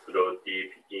go through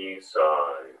deep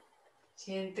inside.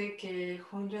 Siente que el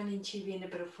Hong Yuan Yin Chi viene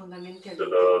profundamente al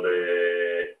Slowly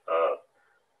interior. up.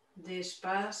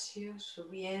 Despacio,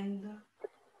 subiendo.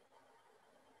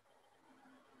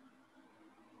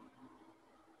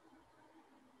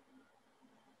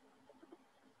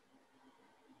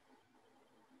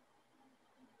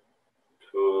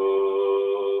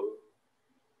 To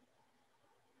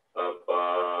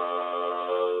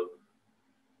above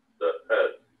the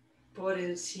head. Por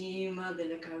encima de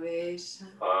la cabeza.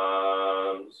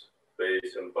 Palms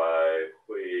facing by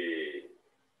Hui.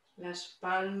 Las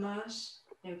palmas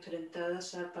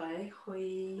enfrentadas a Pae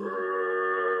Hui.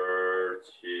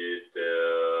 Chi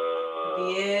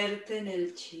down. Vierten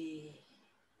el chi.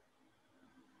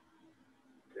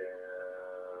 Down.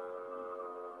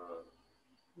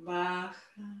 Baja.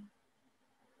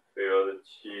 Feel the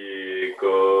chi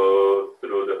go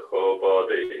through the whole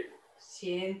body.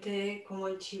 Siente como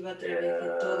el chi va a través de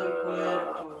todo el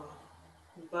cuerpo.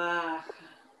 Baja.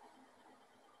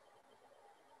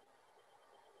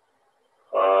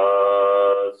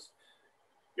 Past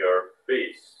your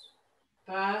face.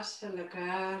 Pasa la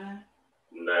cara,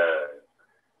 Neck.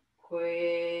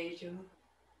 cuello,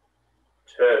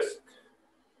 Chest.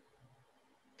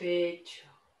 pecho,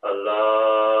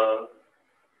 Along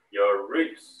your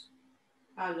ribs.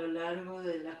 a lo largo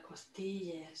de las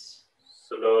costillas.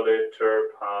 Slowly turn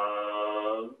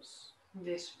palms.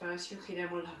 Despacio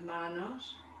giramos las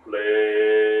manos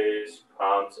Place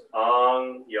palms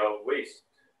on your waist.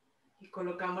 Y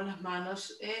colocamos las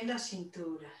manos en la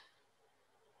cintura.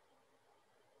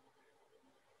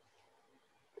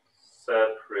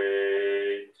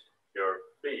 Separate your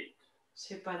feet.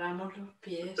 Separamos los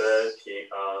pies.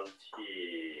 Stepping on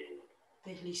chi.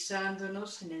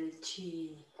 Deslizándonos en el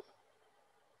chi.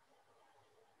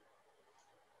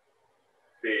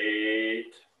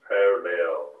 Feet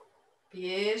parallel.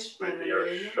 Pies with your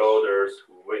paralelos shoulders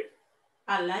width.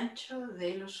 Al ancho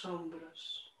de los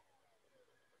hombros.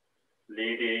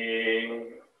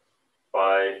 Leading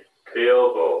by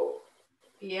tailbone.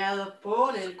 Guiados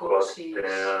por el coxis.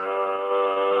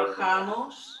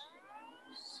 Bajamos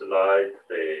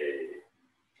slightly.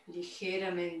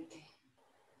 Ligeramente.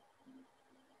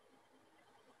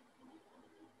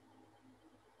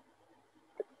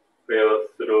 Feel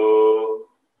through.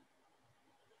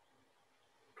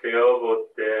 Tailbone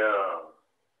down.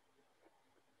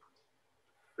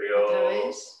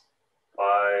 Feel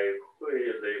by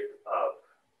lift up.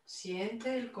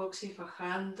 Siente el coxis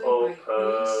bajando y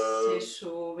se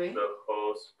sube. The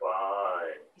whole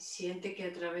spine. Y siente que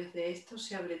a través de esto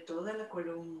se abre toda la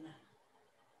columna.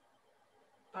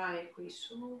 Pai Hui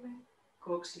sube,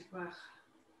 coxis baja.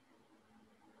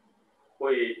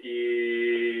 Hui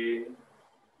Yin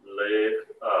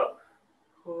lift up.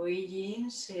 Hui Yin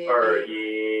se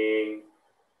Yin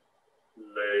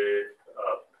lift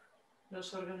up.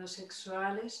 Los órganos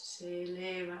sexuales se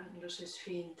elevan, los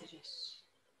esfínteres.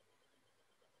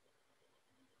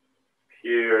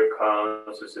 Pure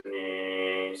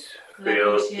consciousness,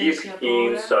 feel deep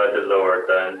inside the lower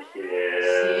dantian.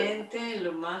 Siente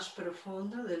lo más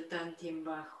profundo del dantian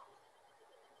bajo.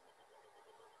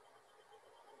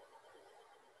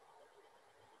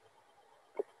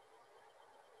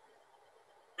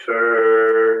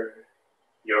 Turn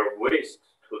your waist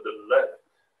to the left.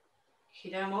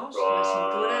 Giramos la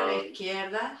cintura a la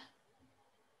izquierda.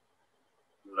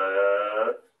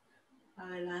 Left.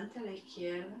 Adelante a la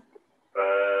izquierda.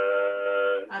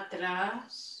 Back.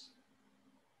 Atrás.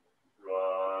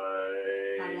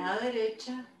 Right. A la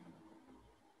derecha.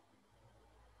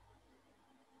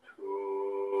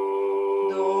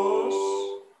 2.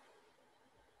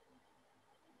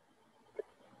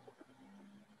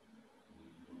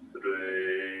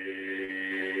 3.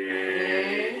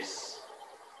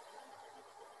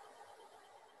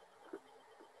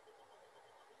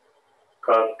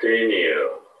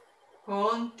 Continue.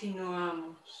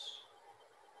 Continuamos.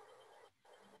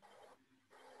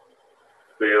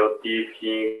 Feel deep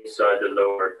inside the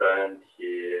lower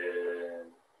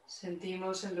dantian.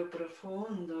 Sentimos en lo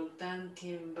profundo el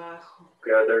dantian bajo.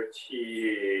 Gather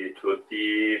chi to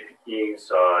deep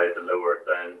inside the lower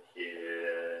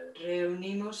dantian.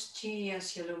 Reunimos chi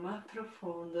hacia lo más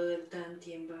profundo del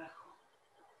dantian bajo.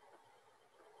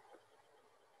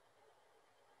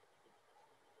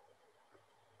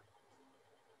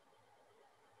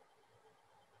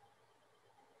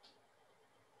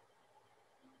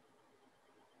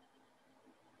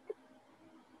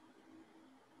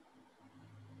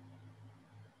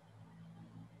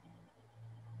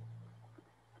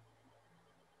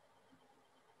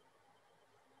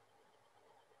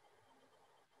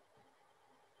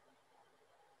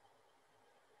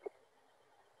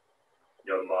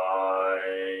 Your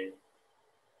mind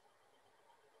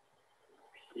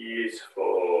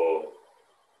peaceful.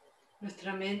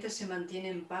 Nuestra mente se mantiene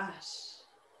en paz.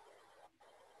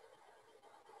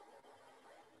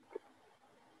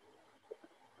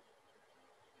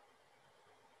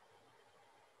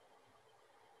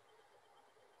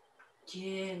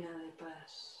 Llena de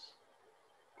paz.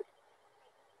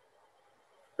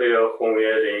 Feel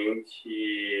Hongye Ling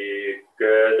Qi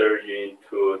gather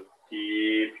into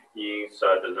deep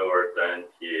inside the lower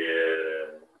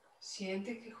dantian.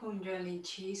 Siente que Hunyuan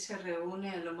Chi se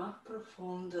reúne a lo más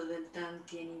profundo del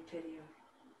dantian inferior.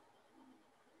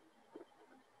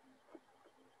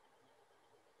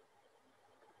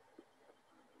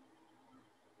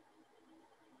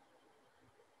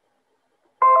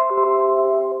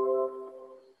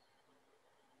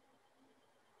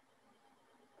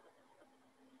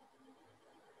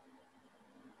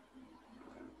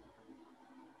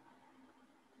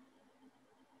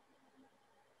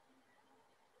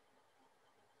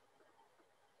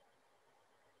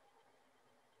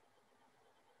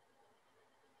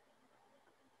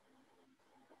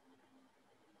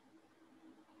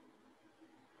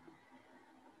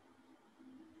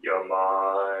 Your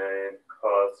mind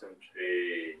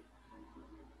concentrate.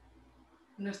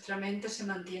 Nuestra mente se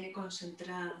mantiene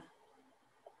concentrada.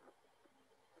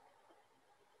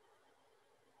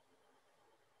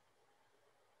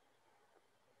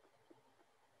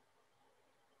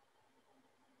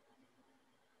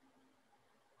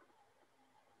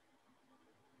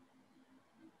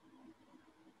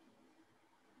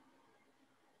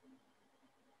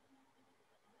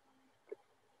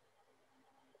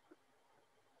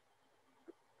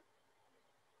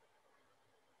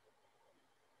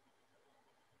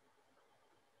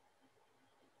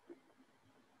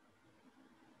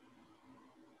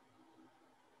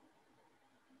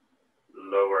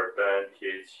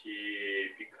 his qi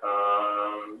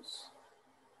becomes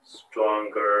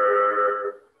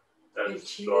stronger and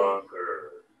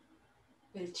stronger.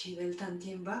 El chi del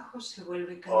tantien bajo se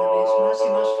vuelve cada vez más y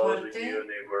más fuerte. The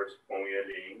universe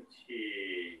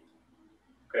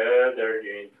gathered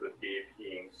into deep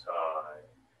inside.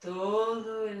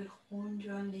 Todo el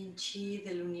Hunyuan Lin Chi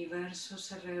del universo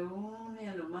se reúne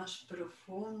a lo más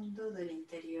profundo del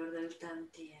interior del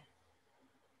tantien.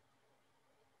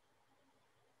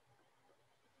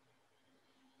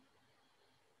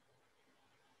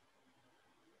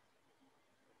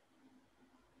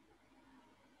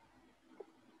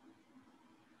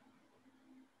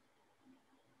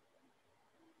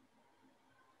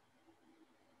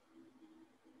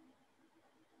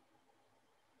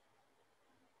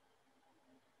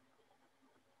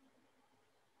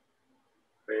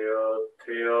 Feel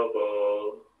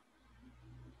tailbone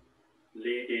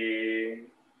leading,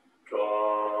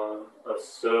 draw a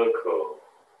circle.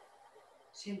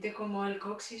 Siente como el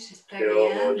coxis está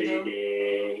Tailbone guiando.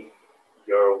 leading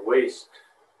your waist,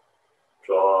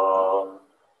 draw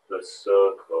the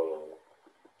circle.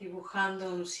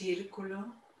 Dibujando un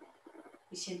círculo.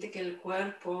 Y siente que el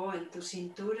cuerpo en tu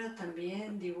cintura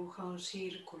también dibuja un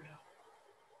círculo.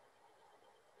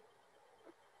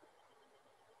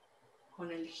 Con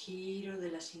el giro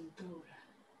de la cintura.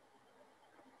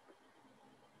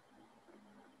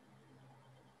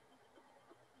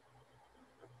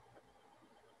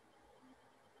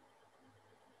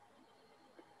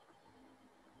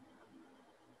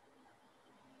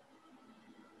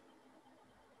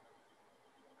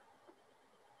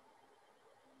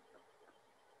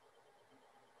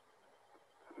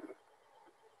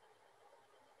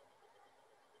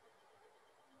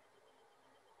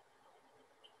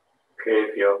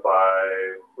 Keep your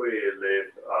hui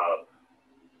lift up.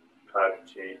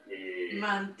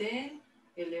 Mantén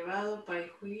elevado pai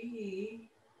hui y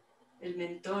el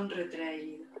mentón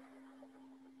retraído.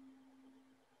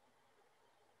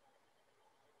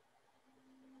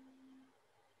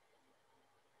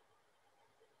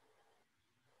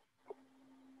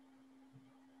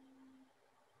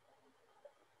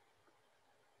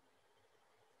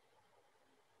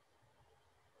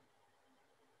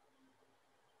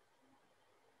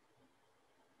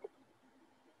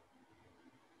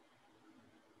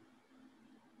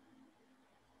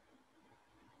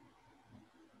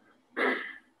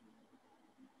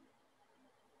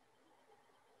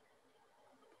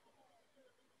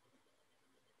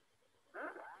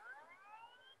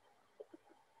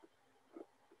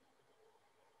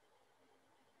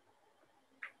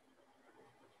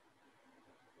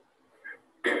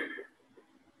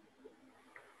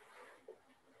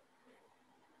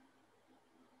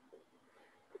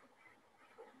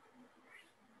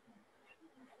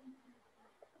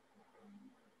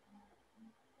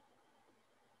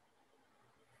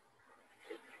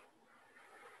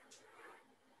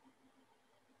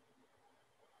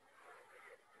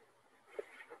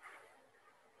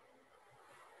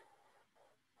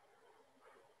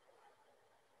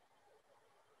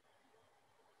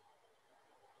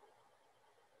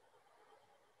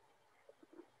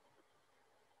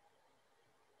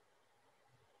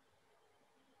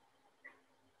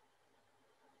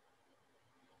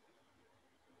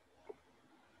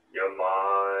 Your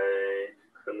mind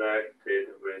connected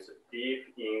with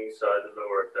deep inside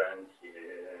lower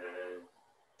dantian.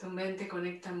 Tu mente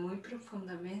conecta muy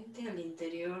profundamente al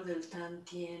interior del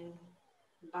tantien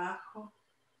bajo.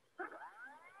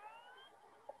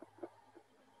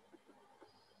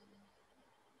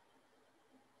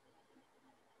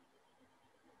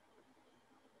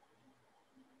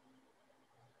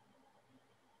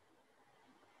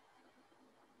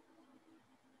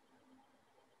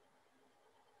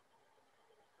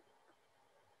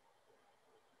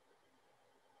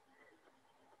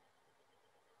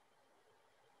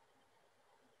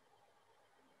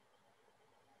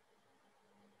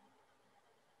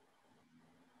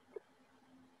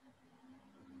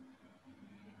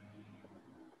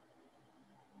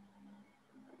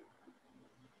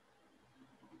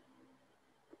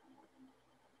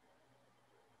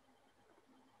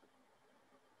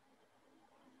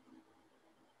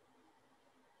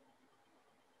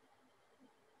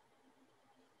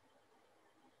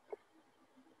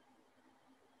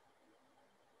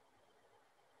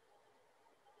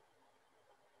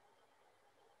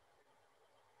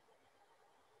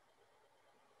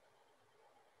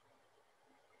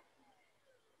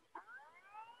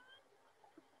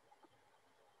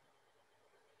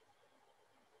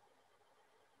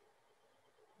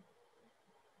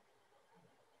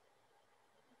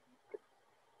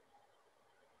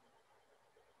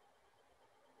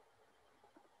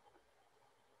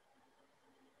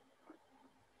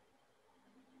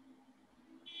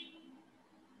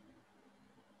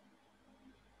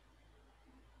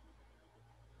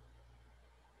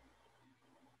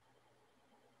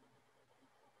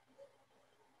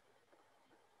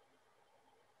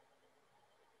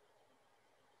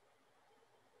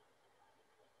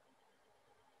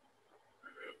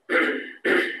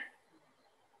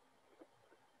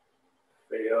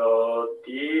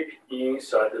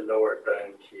 inside the lower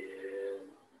dantian.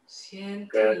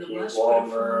 Siente lo más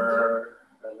profundo.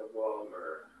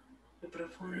 Lo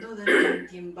profundo del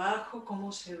dantian bajo,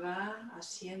 cómo se va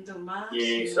haciendo más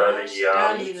y más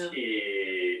cálido.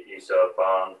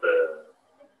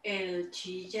 El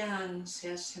Qi Yang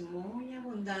se hace muy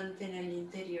abundante en el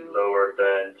interior.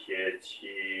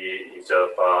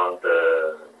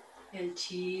 El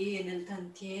Qi en el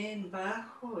Tantien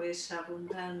bajo es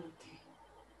abundante.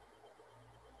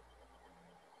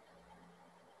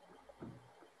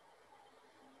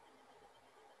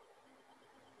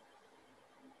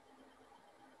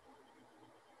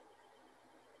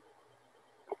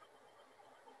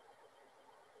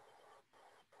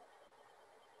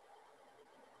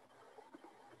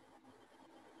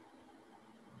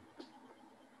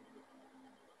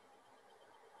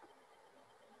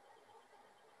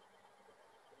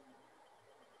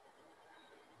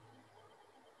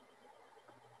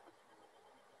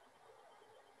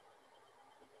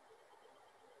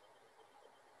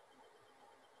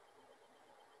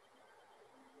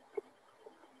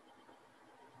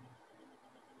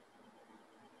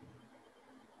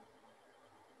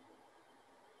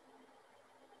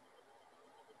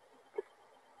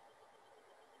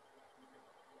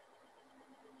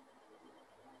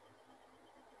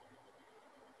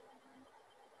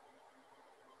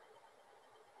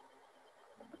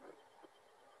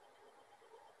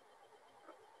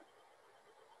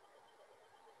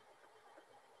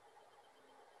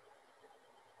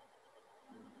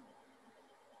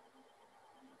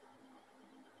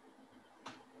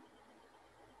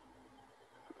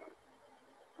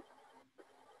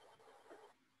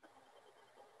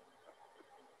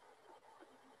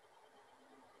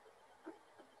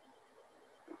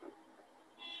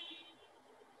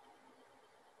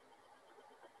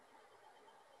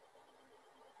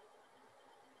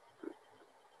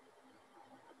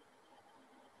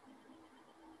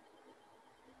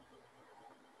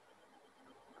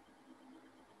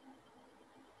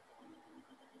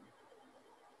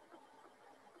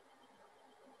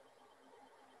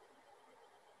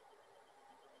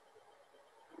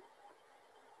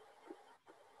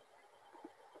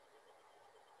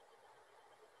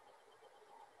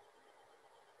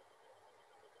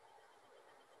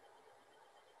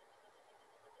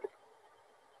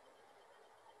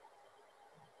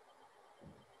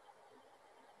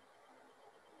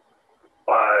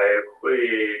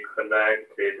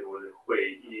 Connected with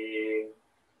Hui Yin.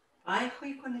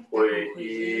 Hui conecta con Hui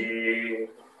Yin.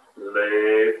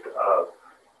 Lift up.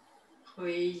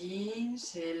 Hui Yin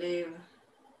se eleva.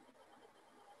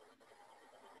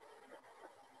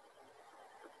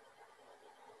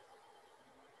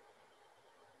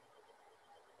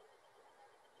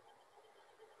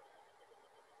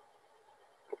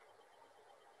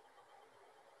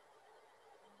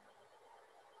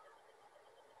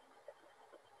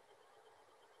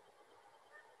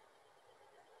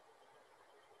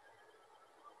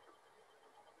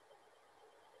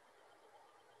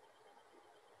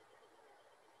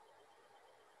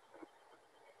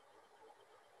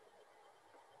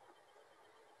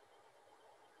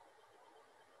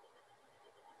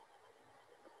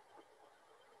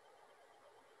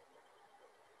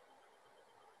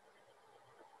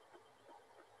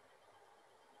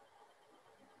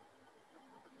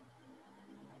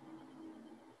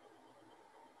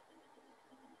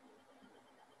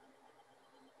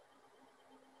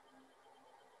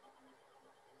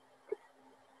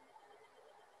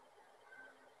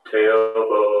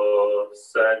 Tailbone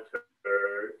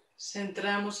centered.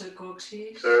 Centramos el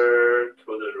coxis. Turn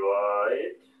to the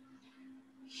right.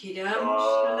 Giramos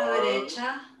a la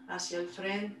derecha, hacia el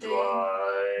frente.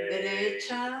 Right.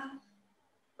 Derecha.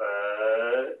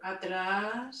 Back.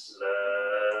 Atrás.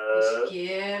 Left.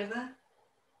 Izquierda.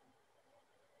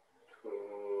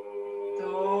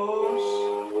 2.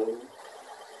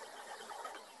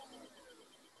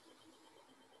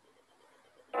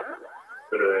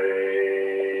 3.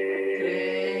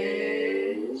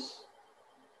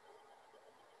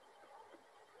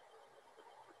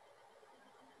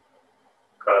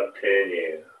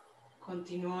 Continue.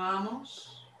 Continuamos.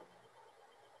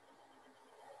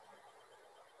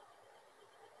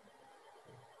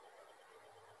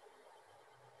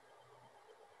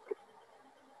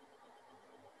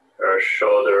 Your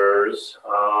shoulders,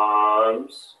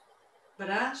 arms,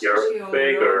 brazos your y hombros.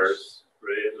 fingers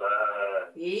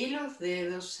relax. Y los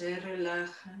dedos se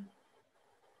relajan.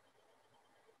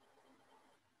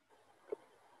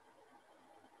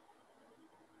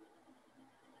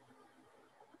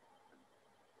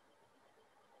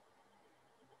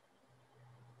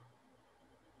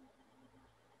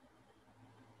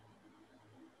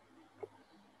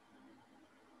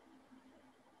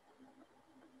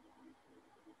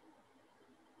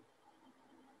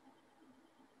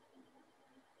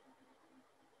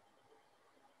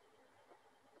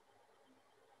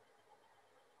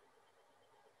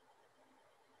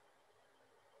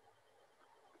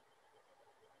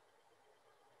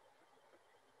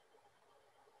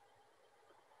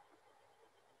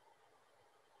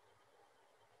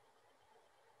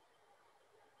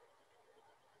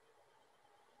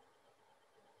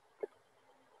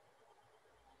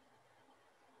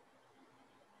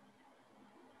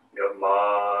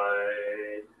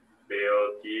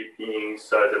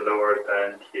 inside the lower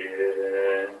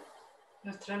dantian.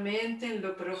 Nuestra mente en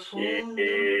lo profundo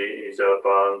is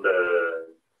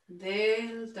abundant.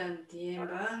 Del dantien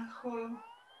bajo,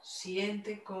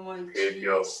 siente como el chi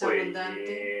es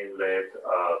abundante.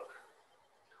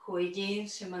 Hui Yin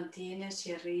se mantiene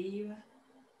hacia arriba.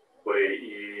 Hui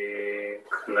Yin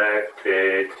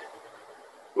connected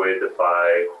with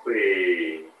Bai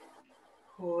Hui.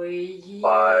 Hui Yin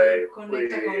Bai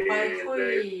conecta Hui con Bai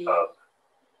Hui. lift up.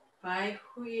 Bai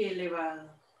Hui elevado.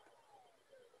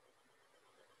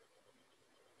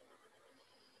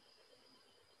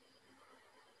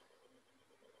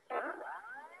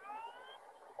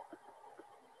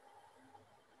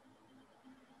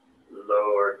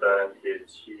 Lower dantian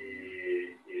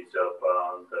chi is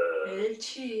abundant. El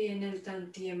chi en el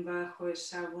dantien bajo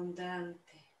es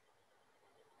abundante.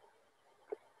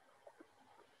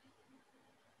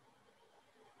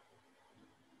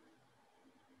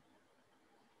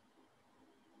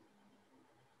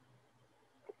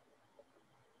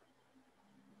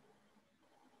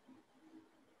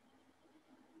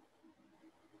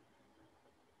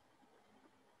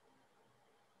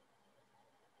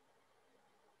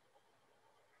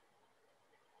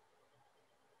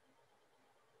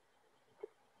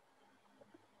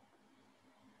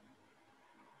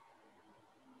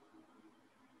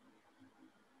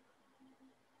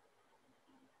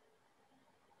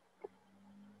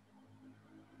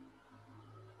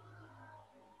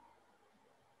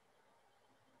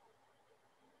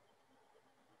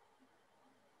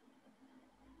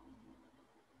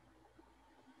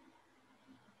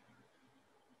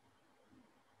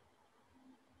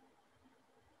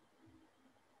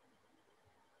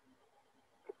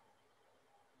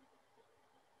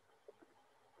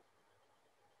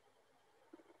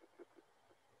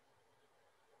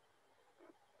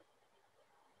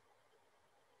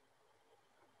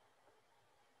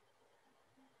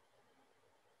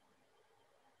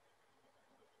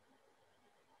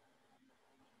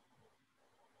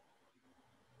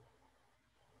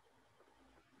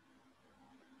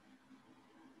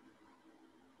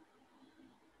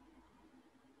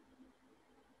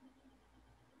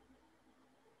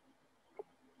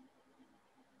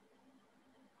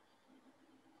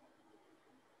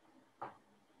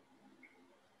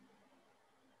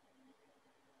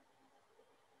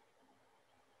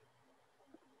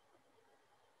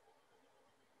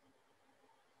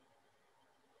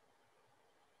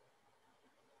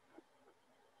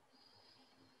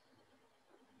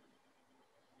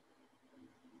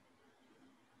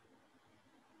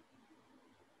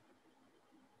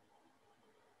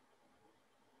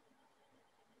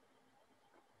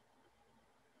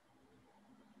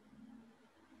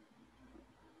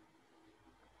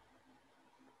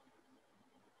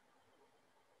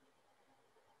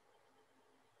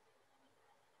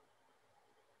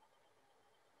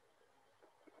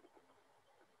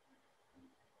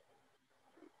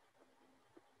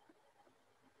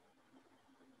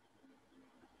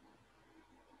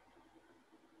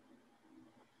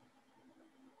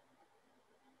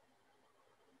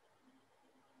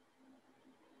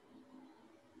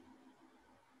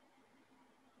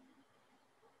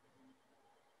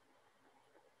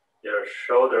 Your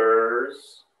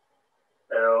shoulders,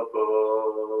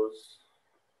 elbows,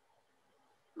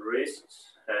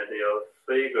 wrists, and your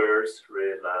fingers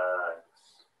relax.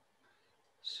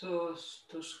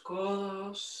 Tus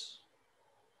codos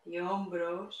y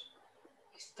hombros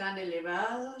están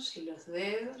elevados y los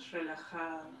dedos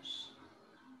relajados.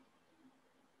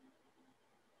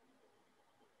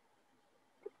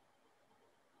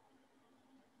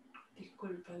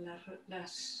 Disculpa,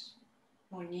 las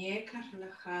muñecas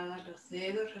relajadas, los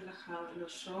dedos relajados,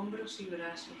 los hombros y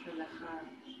brazos relajados.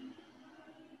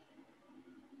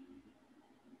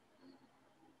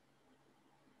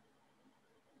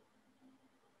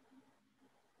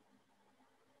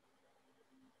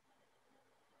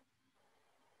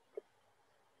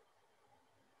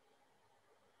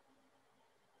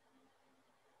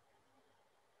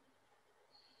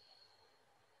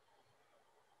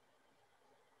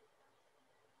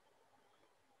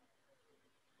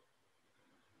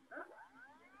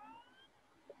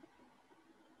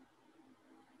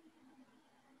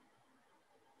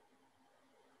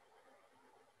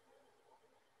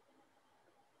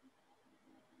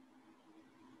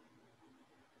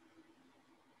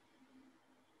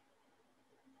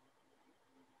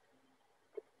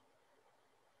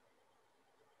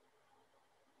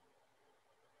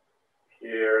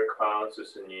 Here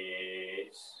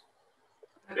consciousness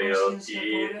feel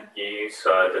deep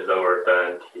inside the lower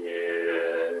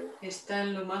dantian. está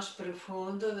en lo más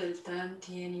profundo del Tan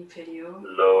Tien inferior.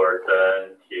 Lower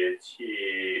Dan Tie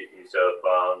Qi is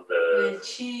abundant. El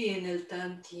Qi en el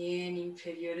Tan Tien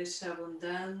inferior es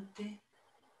abundante.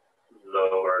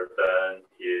 Lower Dan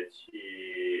Tie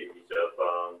Qi is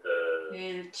abundant.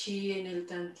 El Qi en el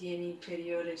Tan Tien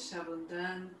inferior es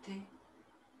abundante.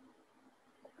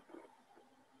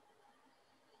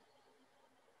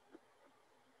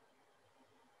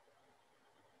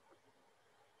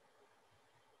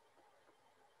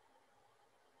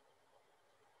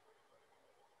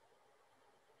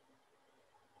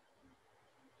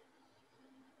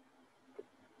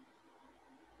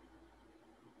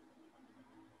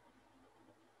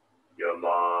 Your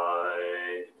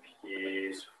mind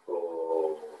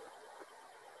peaceful.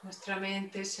 Nuestra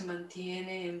mente se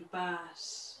mantiene en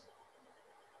paz.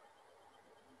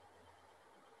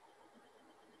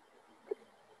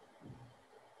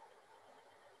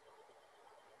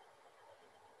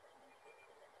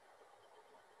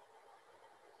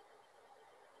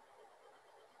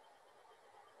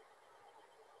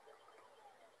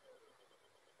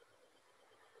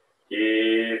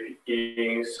 Deep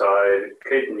inside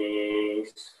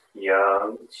kidneys,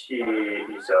 yang qi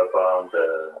is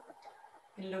abundant.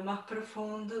 En lo más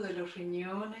profundo de los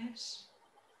riñones,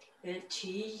 el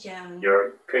Qi Yang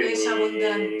Your es kidney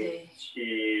abundante.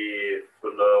 qi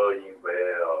flowing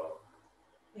well.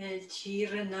 El Qi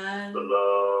renal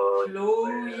Flowing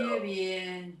fluye well.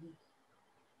 bien,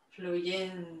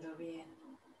 fluyendo bien.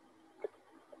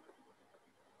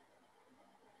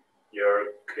 Your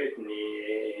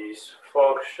kidneys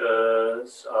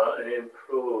functions are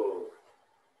improved.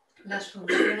 Las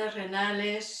funciones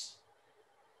renales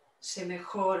se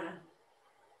mejoran.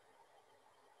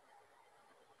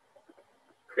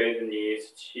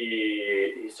 Kidneys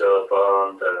qi is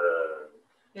abundant.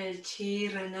 El Qi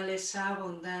renal es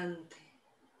abundante.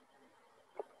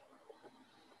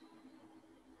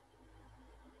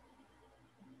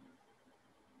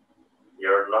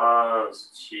 Your lungs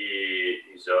qi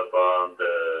is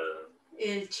abundant.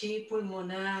 El Qi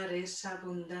pulmonar es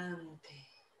abundante.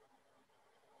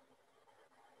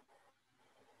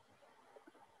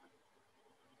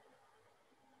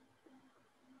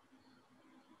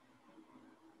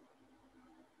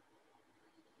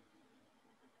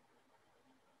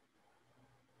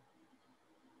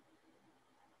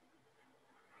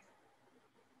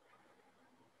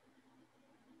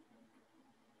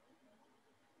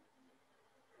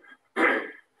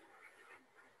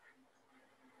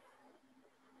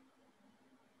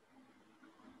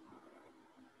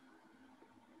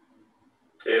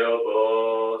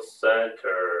 Elbow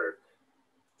centered.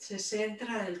 Se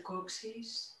centra el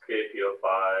coxis. Keep your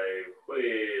bai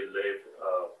hui lift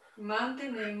up.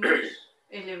 Mantenemos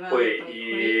elevado Hui el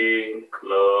yin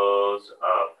close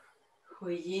up.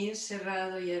 Huiyin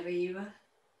cerrado y arriba.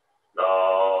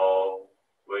 Now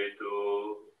we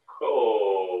do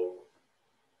cold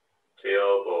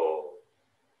tailbone.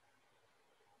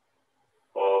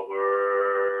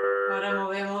 Forward. Ahora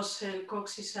movemos el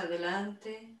coxis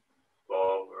adelante.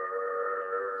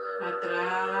 Forward.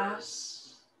 Atrás.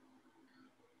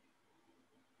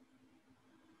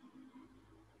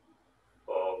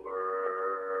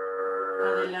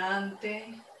 Forward.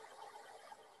 Adelante.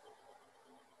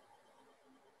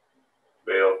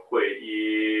 Veo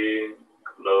Hui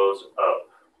close up.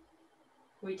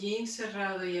 Huiyin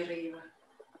cerrado y arriba.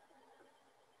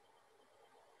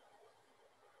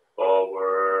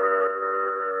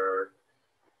 Forward.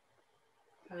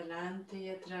 Adelante y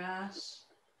atrás.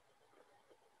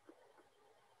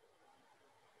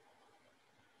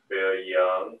 Feel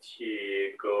yang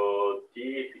qi go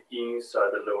deep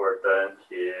inside the lower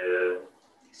dantian.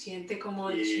 Siente como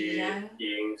el Qi Yang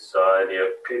Inside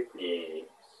your kidneys.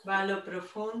 va a lo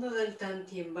profundo del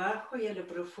Tantien bajo y a lo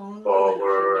profundo Forward.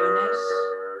 de los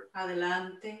riñones.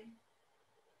 Adelante.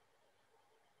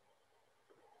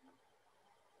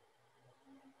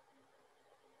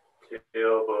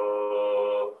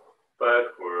 Elbow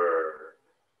backward.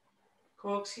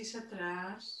 Coxis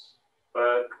atrás.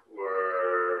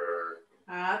 Backward.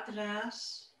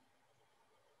 Atrás.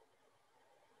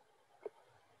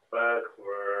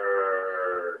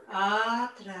 Backward.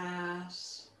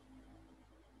 Atrás.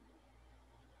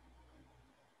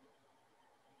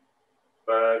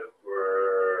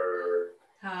 Backward.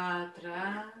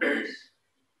 Atrás.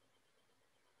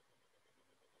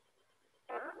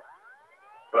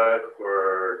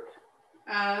 Backward.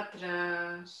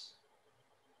 Atrás.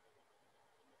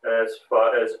 As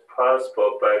far as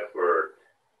possible, backward.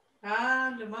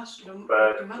 Lo más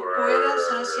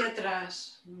puedas hacia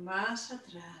atrás. Más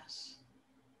atrás.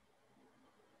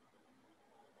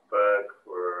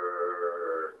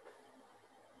 Backward.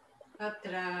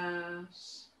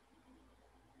 atrás,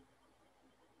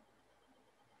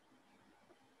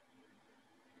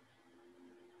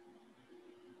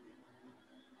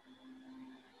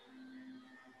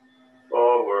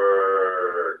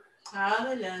 forward,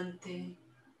 adelante,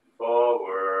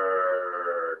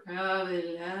 forward,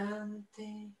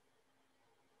 adelante,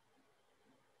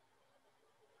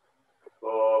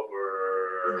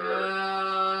 forward,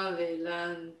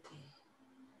 adelante,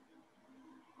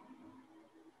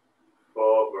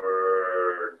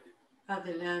 forward.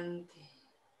 adelante.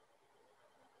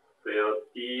 Feel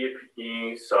deep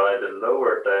inside the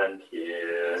lower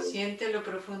dantian. Siente lo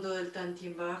profundo del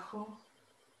dantian bajo.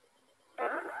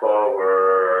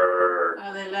 Forward.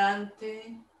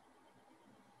 Adelante.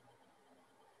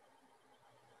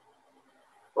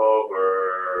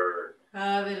 Forward.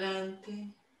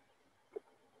 Adelante.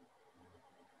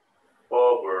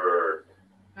 Forward.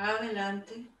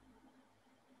 Adelante.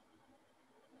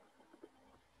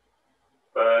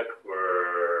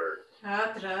 Backward.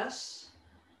 Atrás.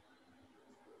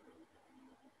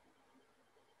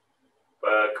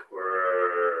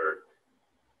 Backward.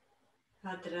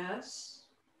 Atrás.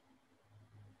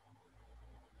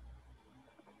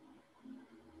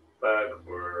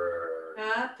 Backward.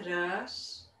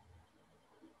 Atrás.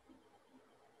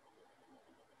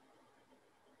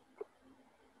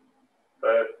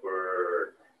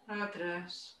 Backward.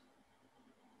 Atrás.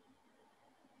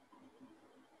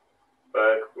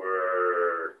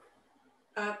 Backward.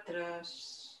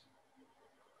 Atrás.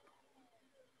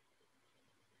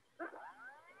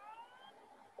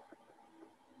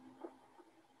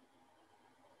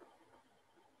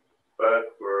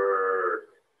 Backward.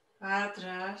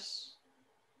 Atrás.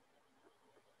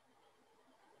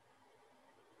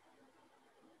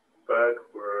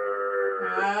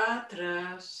 Backward.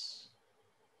 Atrás.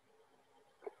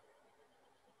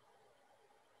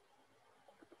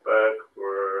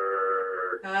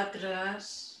 Backward.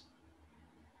 Atrás.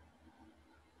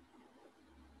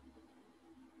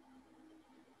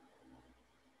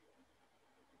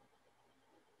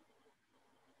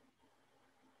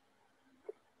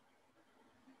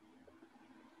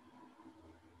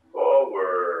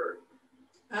 Forward.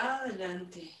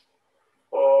 Adelante.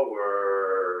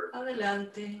 Forward.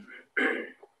 Adelante.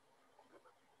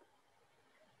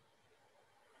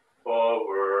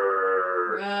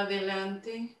 Forward.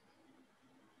 Adelante.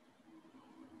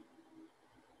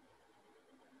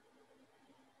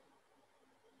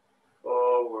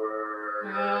 Forward.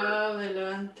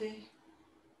 Adelante.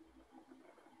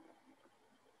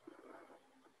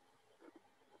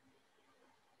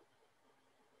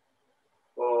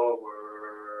 Forward.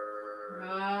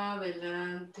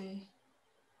 Adelante.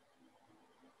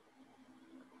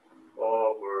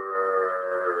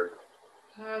 Forward.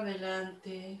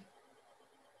 Adelante.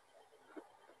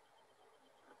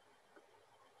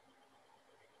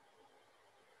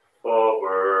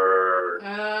 Forward.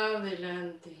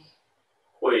 Adelante.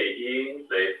 Hui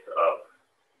lift up.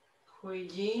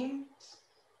 Huiyin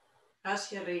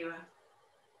hacia arriba.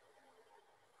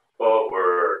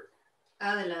 Forward.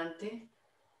 Adelante.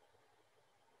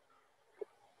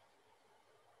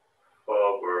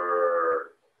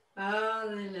 Forward.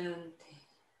 Adelante.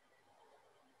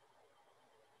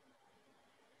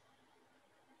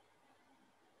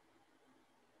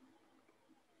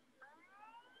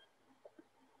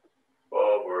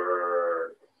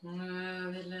 Forward.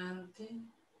 Adelante.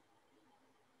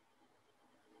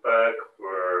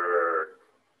 Backward.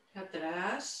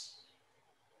 Atrás.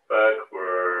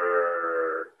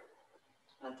 Backward.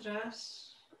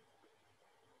 Atrás.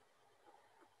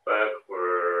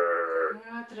 Backward.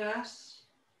 Atrás.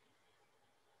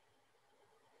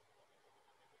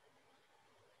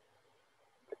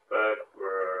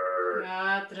 Backward.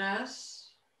 Atrás.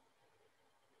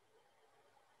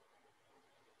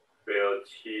 Feel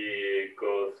Qi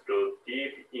go through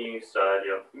deep inside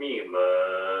your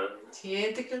Mingmen.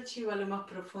 Siente que el chi va a lo más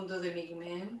profundo de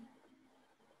Mingmen.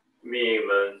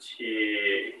 Mingmen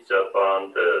Qi is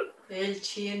abundant. El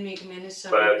chi en Mingmen es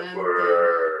abundante.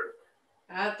 Backward.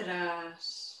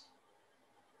 Atrás.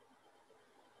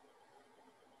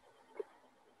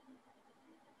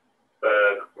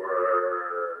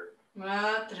 Backward.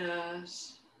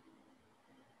 Atrás.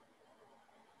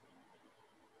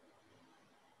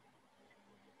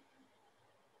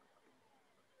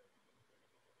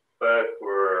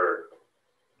 Backward.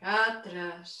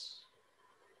 Atrás.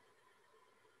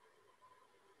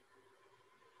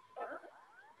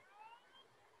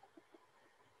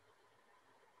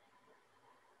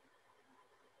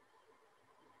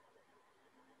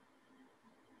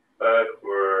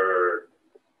 Backward.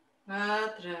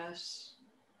 Atrás.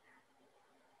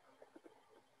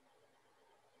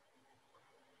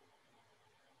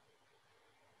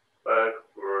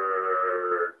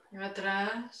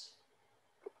 atrás.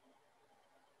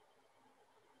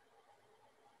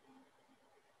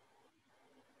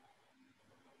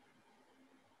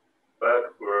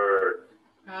 Backward.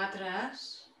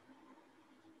 Atrás.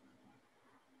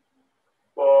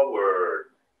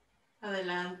 Forward.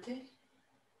 Adelante.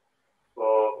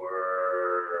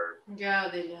 Forward. Ya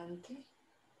adelante.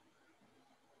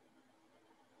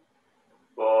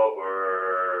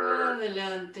 Forward.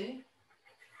 Adelante.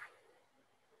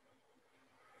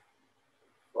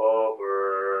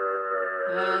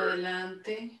 Forward.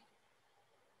 Adelante.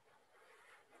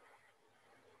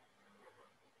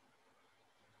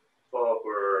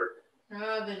 Forward.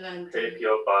 Adelante. Keep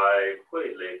your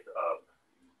body lift up.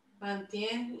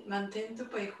 Mantén tu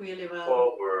paijuí elevado.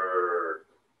 Forward.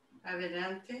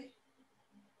 Adelante.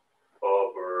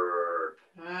 Forward.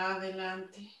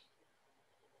 Adelante.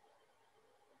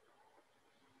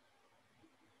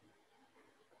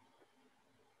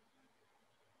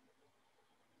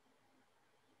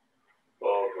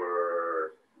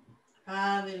 Forward.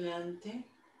 Adelante.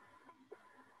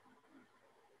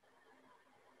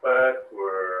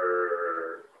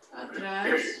 Backward.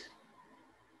 Atrás.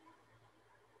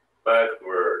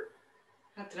 Backward.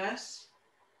 Atrás.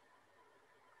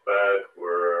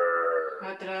 Backward.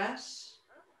 Atrás.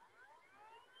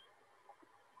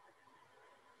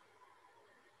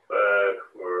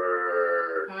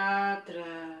 Backward.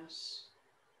 Atrás.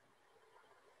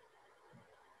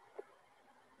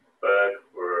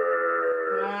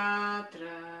 Backward.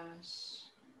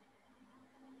 Atrás.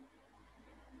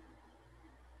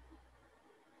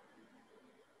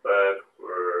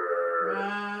 Backward.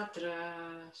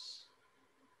 Atrás.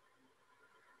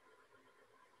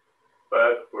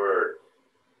 Backward.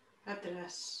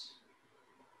 Atrás.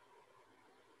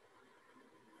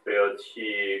 Feel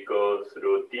Qi go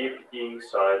through deep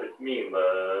inside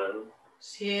Mingmen.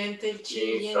 Siente el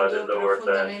chi Inside yendo lower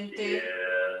profundamente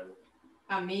dantian.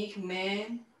 a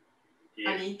Migmen,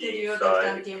 al Deep interior del inside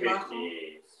Tantien bajo,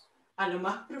 kidneys. a lo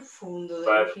más profundo de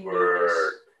los riñones.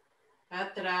 Backward.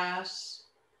 Atrás.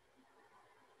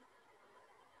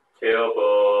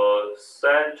 Tailbone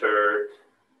centered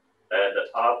and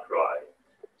upright.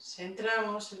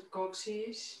 Centramos el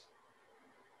coxis.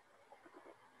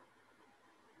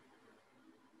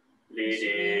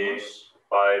 Leading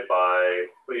by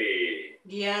Hui.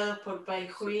 Guiados por Pai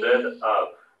Hui. Stand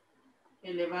up.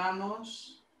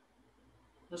 Elevamos.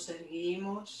 Nos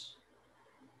erguimos.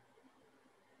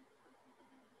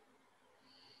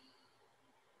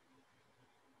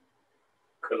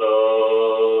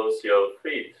 Close your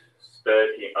feet,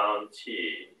 stepping on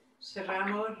Qi.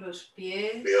 Cerramos los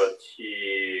pies. Feel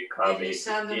Qi coming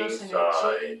Deslizándonos en el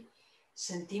inside. chi.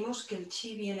 Sentimos que el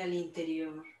chi viene al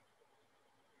interior.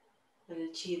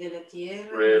 El chi de la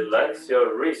tierra. Relax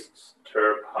your wrists,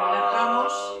 turn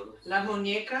Relajamos palms. las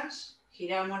muñecas.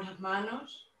 Giramos las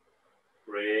manos.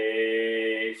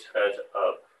 Raise head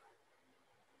up.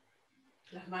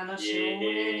 Las manos se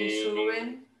unen y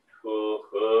suben.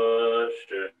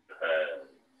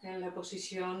 En la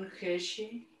posición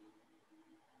Heshi.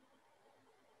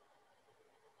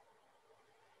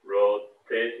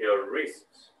 Rotate your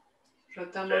wrists.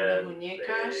 Rotamos las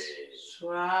muñecas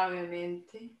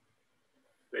suavemente.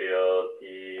 Feel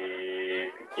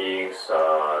deep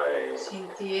inside.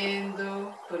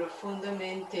 Sintiendo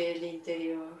profundamente el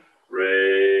interior.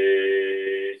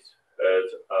 Raise head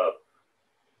up.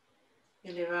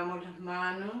 Elevamos las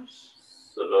manos.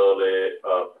 Slowly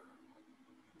up.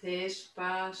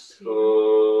 Despacio.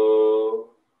 To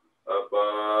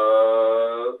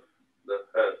above the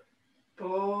head.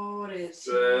 Por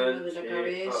encima de la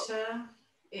cabeza.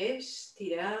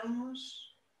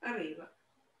 Estiramos arriba.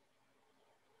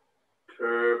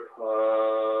 Turn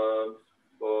palms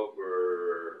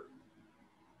forward.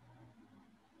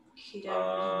 Giramos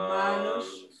las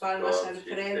manos, palmas al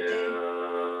frente.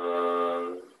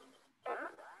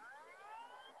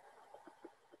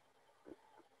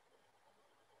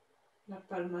 Las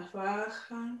palmas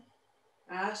bajan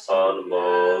hacia los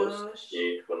lados.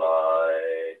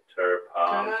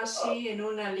 Casi en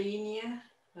una línea.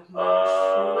 Las manos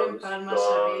suben, palmas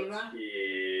arriba.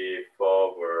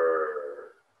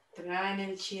 Traen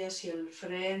el chi hacia el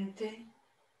frente.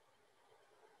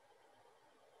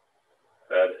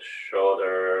 Head,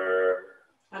 shoulder,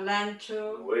 al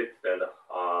ancho width and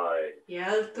height. Y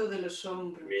alto de los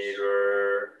hombros.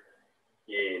 Mirror,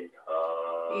 yin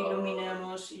tang.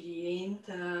 Iluminamos yin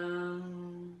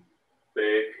tang.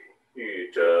 Big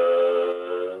yu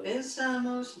zhen.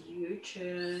 Pensamos yu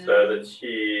zhen. Send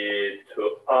qi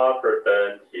to upper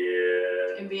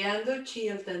dantian. Enviando chi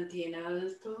al tantien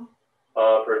alto.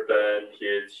 Upper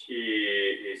dantian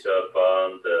qi is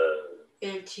abundant.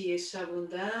 El chi es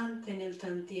abundante en el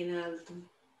tantien alto.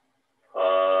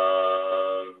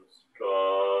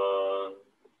 Strong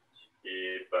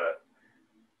chi back.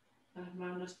 Las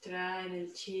manos traen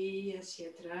el chi hacia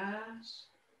atrás.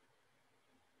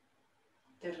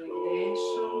 De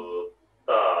regreso.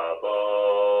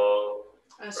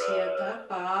 Hacia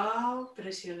tapao,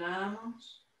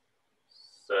 presionamos.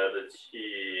 Send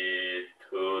chi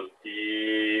to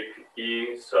deep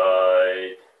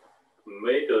inside.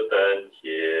 Middle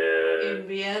dantian.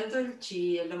 Enviando el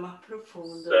chi a lo más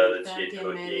profundo del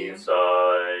dantian medio.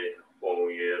 Inside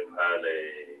Hongyue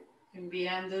Palace.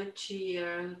 Enviando el chi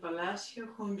al palacio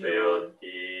Hongyue.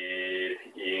 Deep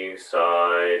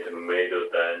inside middle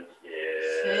dantian.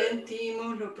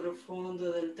 Sentimos lo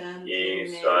profundo del dantian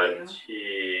Inside medio.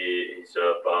 chi is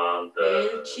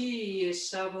abundant. El chi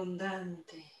es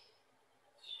abundante.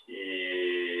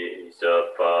 Chi is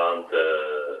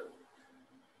abundant.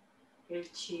 El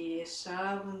chi es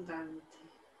abundante.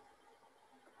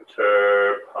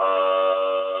 Turn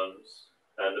palms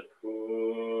and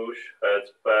push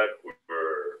heads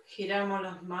backward. Giramos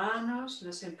las manos,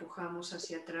 las empujamos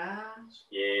hacia atrás.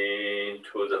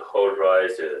 Into the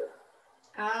horizon.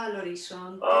 Al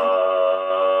horizonte.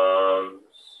 Arms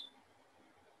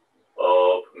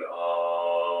open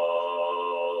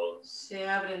out. Se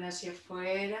abren hacia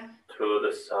afuera. To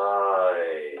the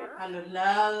side. A los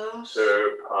lados.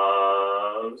 Turn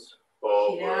palms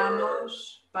forward.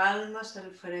 Giramos palmas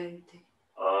al frente.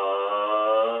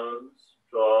 Arms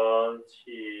strong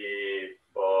chi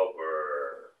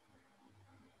forward.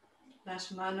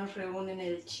 Las manos reúnen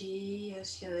el chi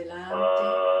hacia adelante.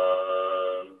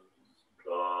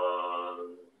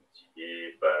 Strong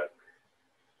chi back.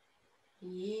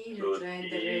 Y lo traen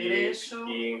de regreso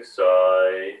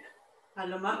inside, a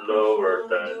lo más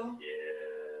profundo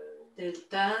del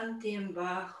tantien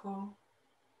bajo.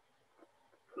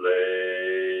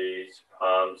 Place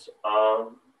palms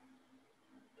on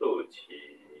tu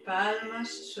chi. Palmas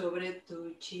sobre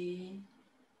tu chi.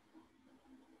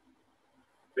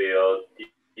 Feel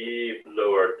deep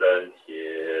lower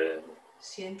dantian.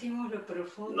 Sentimos lo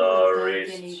profundo del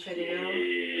tantien inferior.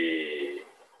 Chi.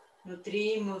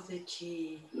 Nutrimos de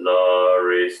chi.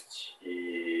 Nourish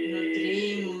chi.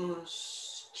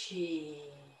 Nutrimos chi.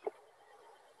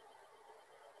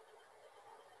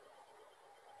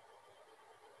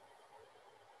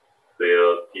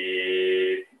 Feel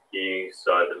deep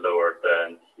inside the lower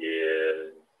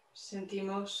dantian.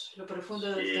 Sentimos lo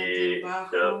profundo del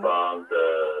tantien bajo.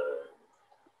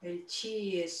 El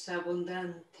chi es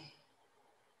abundante.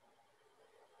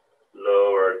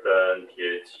 Lower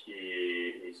dantian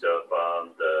chi is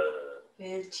abundant.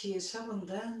 El chi es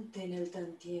abundante en el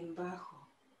tantien bajo.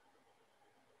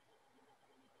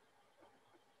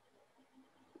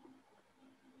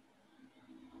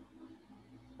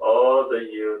 All the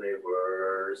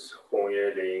universe,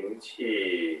 Hongyue Ling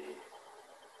Qi,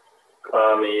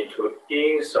 coming to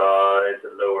inside the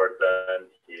lower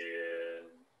dantian.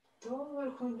 Todo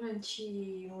el Hongyue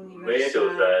Chi Middle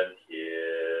universal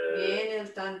dantian. viene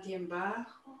el tantien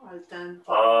bajo, al tantien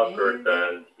Upper medio,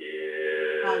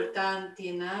 dantian. al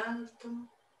tantien alto,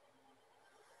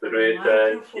 Three más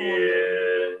profundo.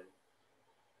 dantian.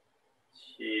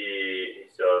 Qi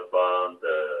is abundant.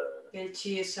 El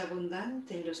chi es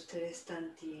abundante en los tres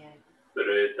tantien.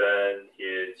 Three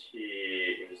dantian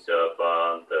qi is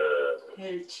abundant.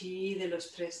 El chi de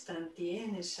los tres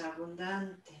tantien es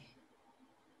abundante.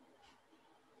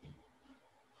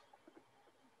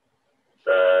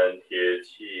 Dantian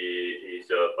qi is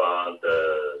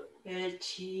abundant. El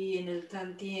chi en el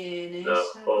tantien es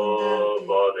The whole abundante.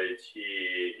 body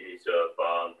qi is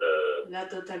abundant. La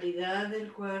totalidad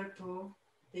del cuerpo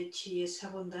de chi es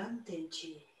abundante en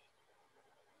chi.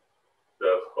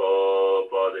 The whole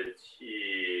body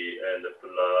qi and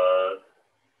blood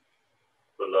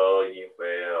flowing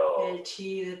well. El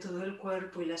chi de todo el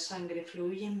cuerpo y la sangre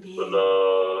fluyen bien.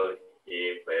 Flowing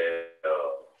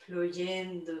well.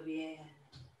 Fluyendo bien.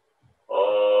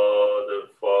 All the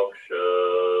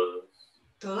functions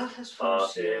Todas las are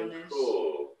funciones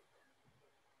improved.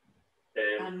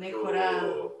 han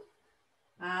mejorado.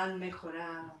 Han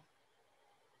mejorado.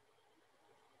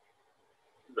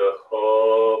 The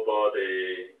whole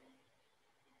body,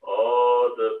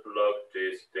 all the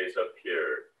blockages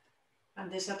disappeared. Han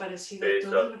desaparecido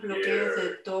todos los bloqueos de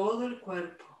todo el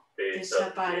cuerpo.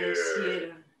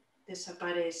 Desaparecieron.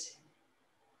 Desaparecen.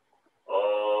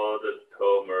 All the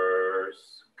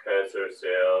tumors, cancer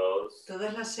cells,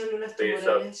 Todas las células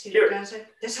tumorales y de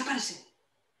cáncer desaparecen.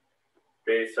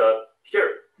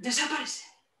 disappeared. Desaparecen.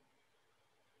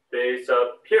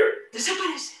 Disappeared.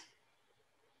 Desaparecen.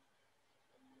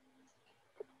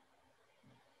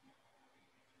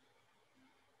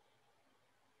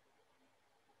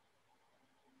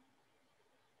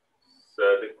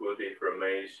 Send good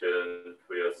information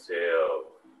to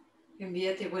yourself.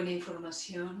 Envíate buena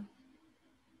información.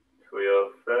 To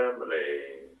your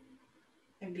family.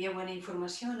 Envía buena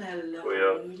información a la to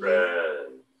your familia.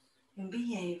 Friends.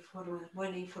 Envía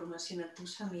buena información a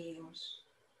tus amigos.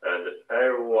 And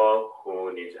everyone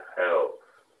who needs help.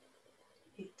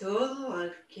 Y todo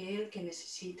aquel que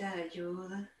necesita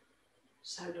ayuda,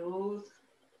 salud.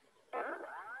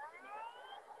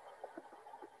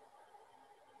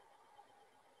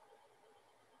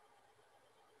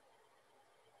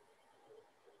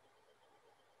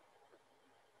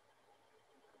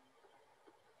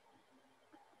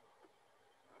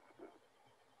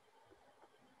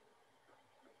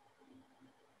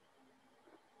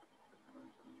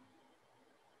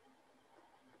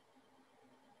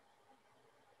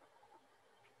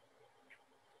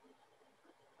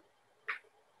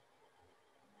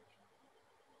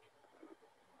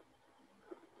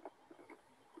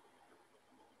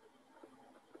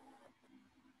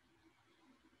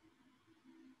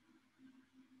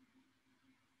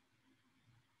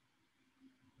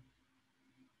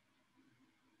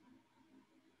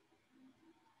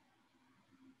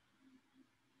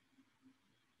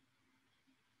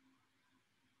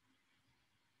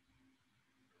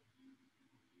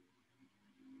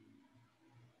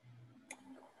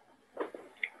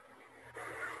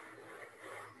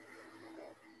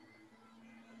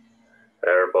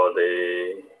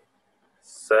 Everybody,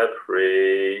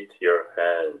 separate your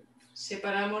hands.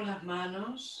 Separamos las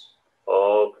manos.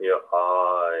 Open your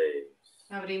eyes.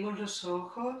 Abrimos los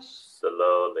ojos.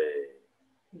 Slowly.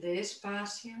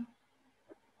 Despacio.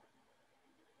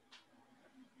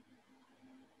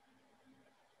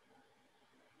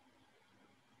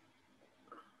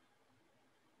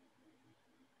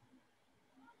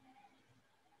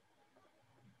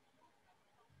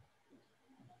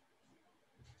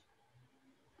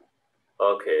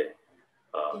 Okay,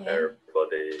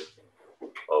 everybody,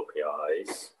 open your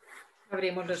eyes.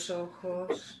 Abrimos los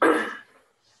ojos.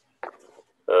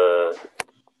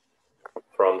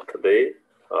 From today,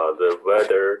 the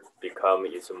weather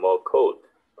becomes more cold.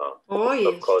 Hoy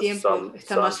el tiempo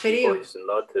está más frío. It's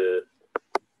not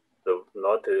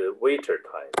winter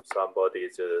time.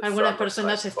 Algunas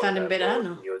personas están en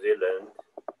verano. New Zealand,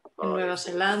 en Nueva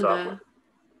Zelanda,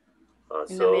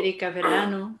 en América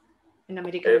verano, en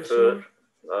América del Sur.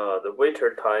 The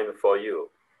winter time for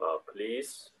you,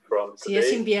 please, from si today,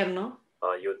 es invierno,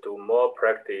 you do more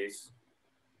practice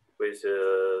with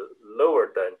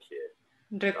lower dantian.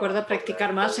 Recuerda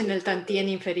practicar más en el tantien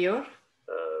inferior.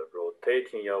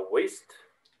 Rotating your waist.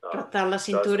 Rotar la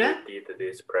cintura,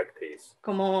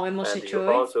 como hemos hecho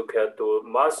hoy. Also can do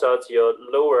massage your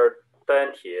lower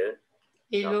dantian.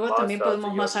 Y luego también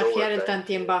podemos masajear el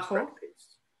tantien bajo.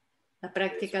 La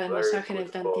práctica de masaje en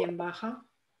el tantien baja.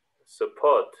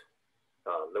 Support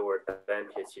lower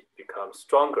dantian become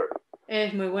stronger.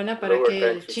 Es muy buena para que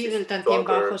el chi del tantien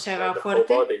bajo se haga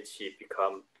fuerte.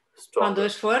 Cuando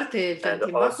es fuerte el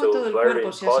tantien bajo, todo el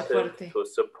cuerpo se hace fuerte.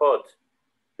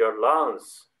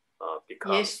 Y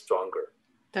es,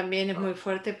 también es muy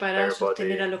fuerte para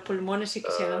sostener a los pulmones y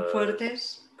que se hagan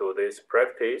fuertes.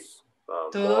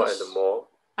 Todos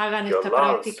hagan esta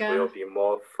práctica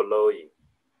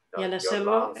y al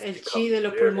hacerlo el chi de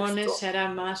los pulmones se hará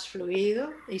más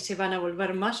fluido y se van a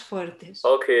volver más fuertes.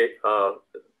 Okay,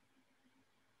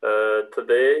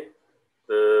 today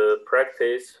the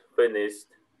practice finished.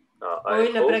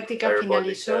 Hoy la práctica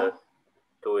finalizó.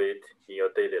 Do it in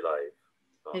your daily life.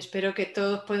 Espero que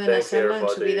todos puedan hacerla en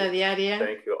su vida diaria.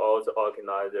 Thank you all the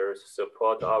organizers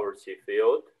support our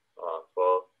field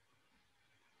for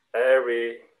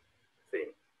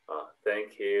everything.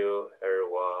 Thank you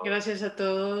everyone. Gracias a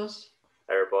todos.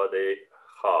 Everybody,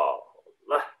 好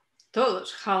了。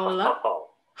 Todos, 好了。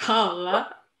好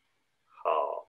了。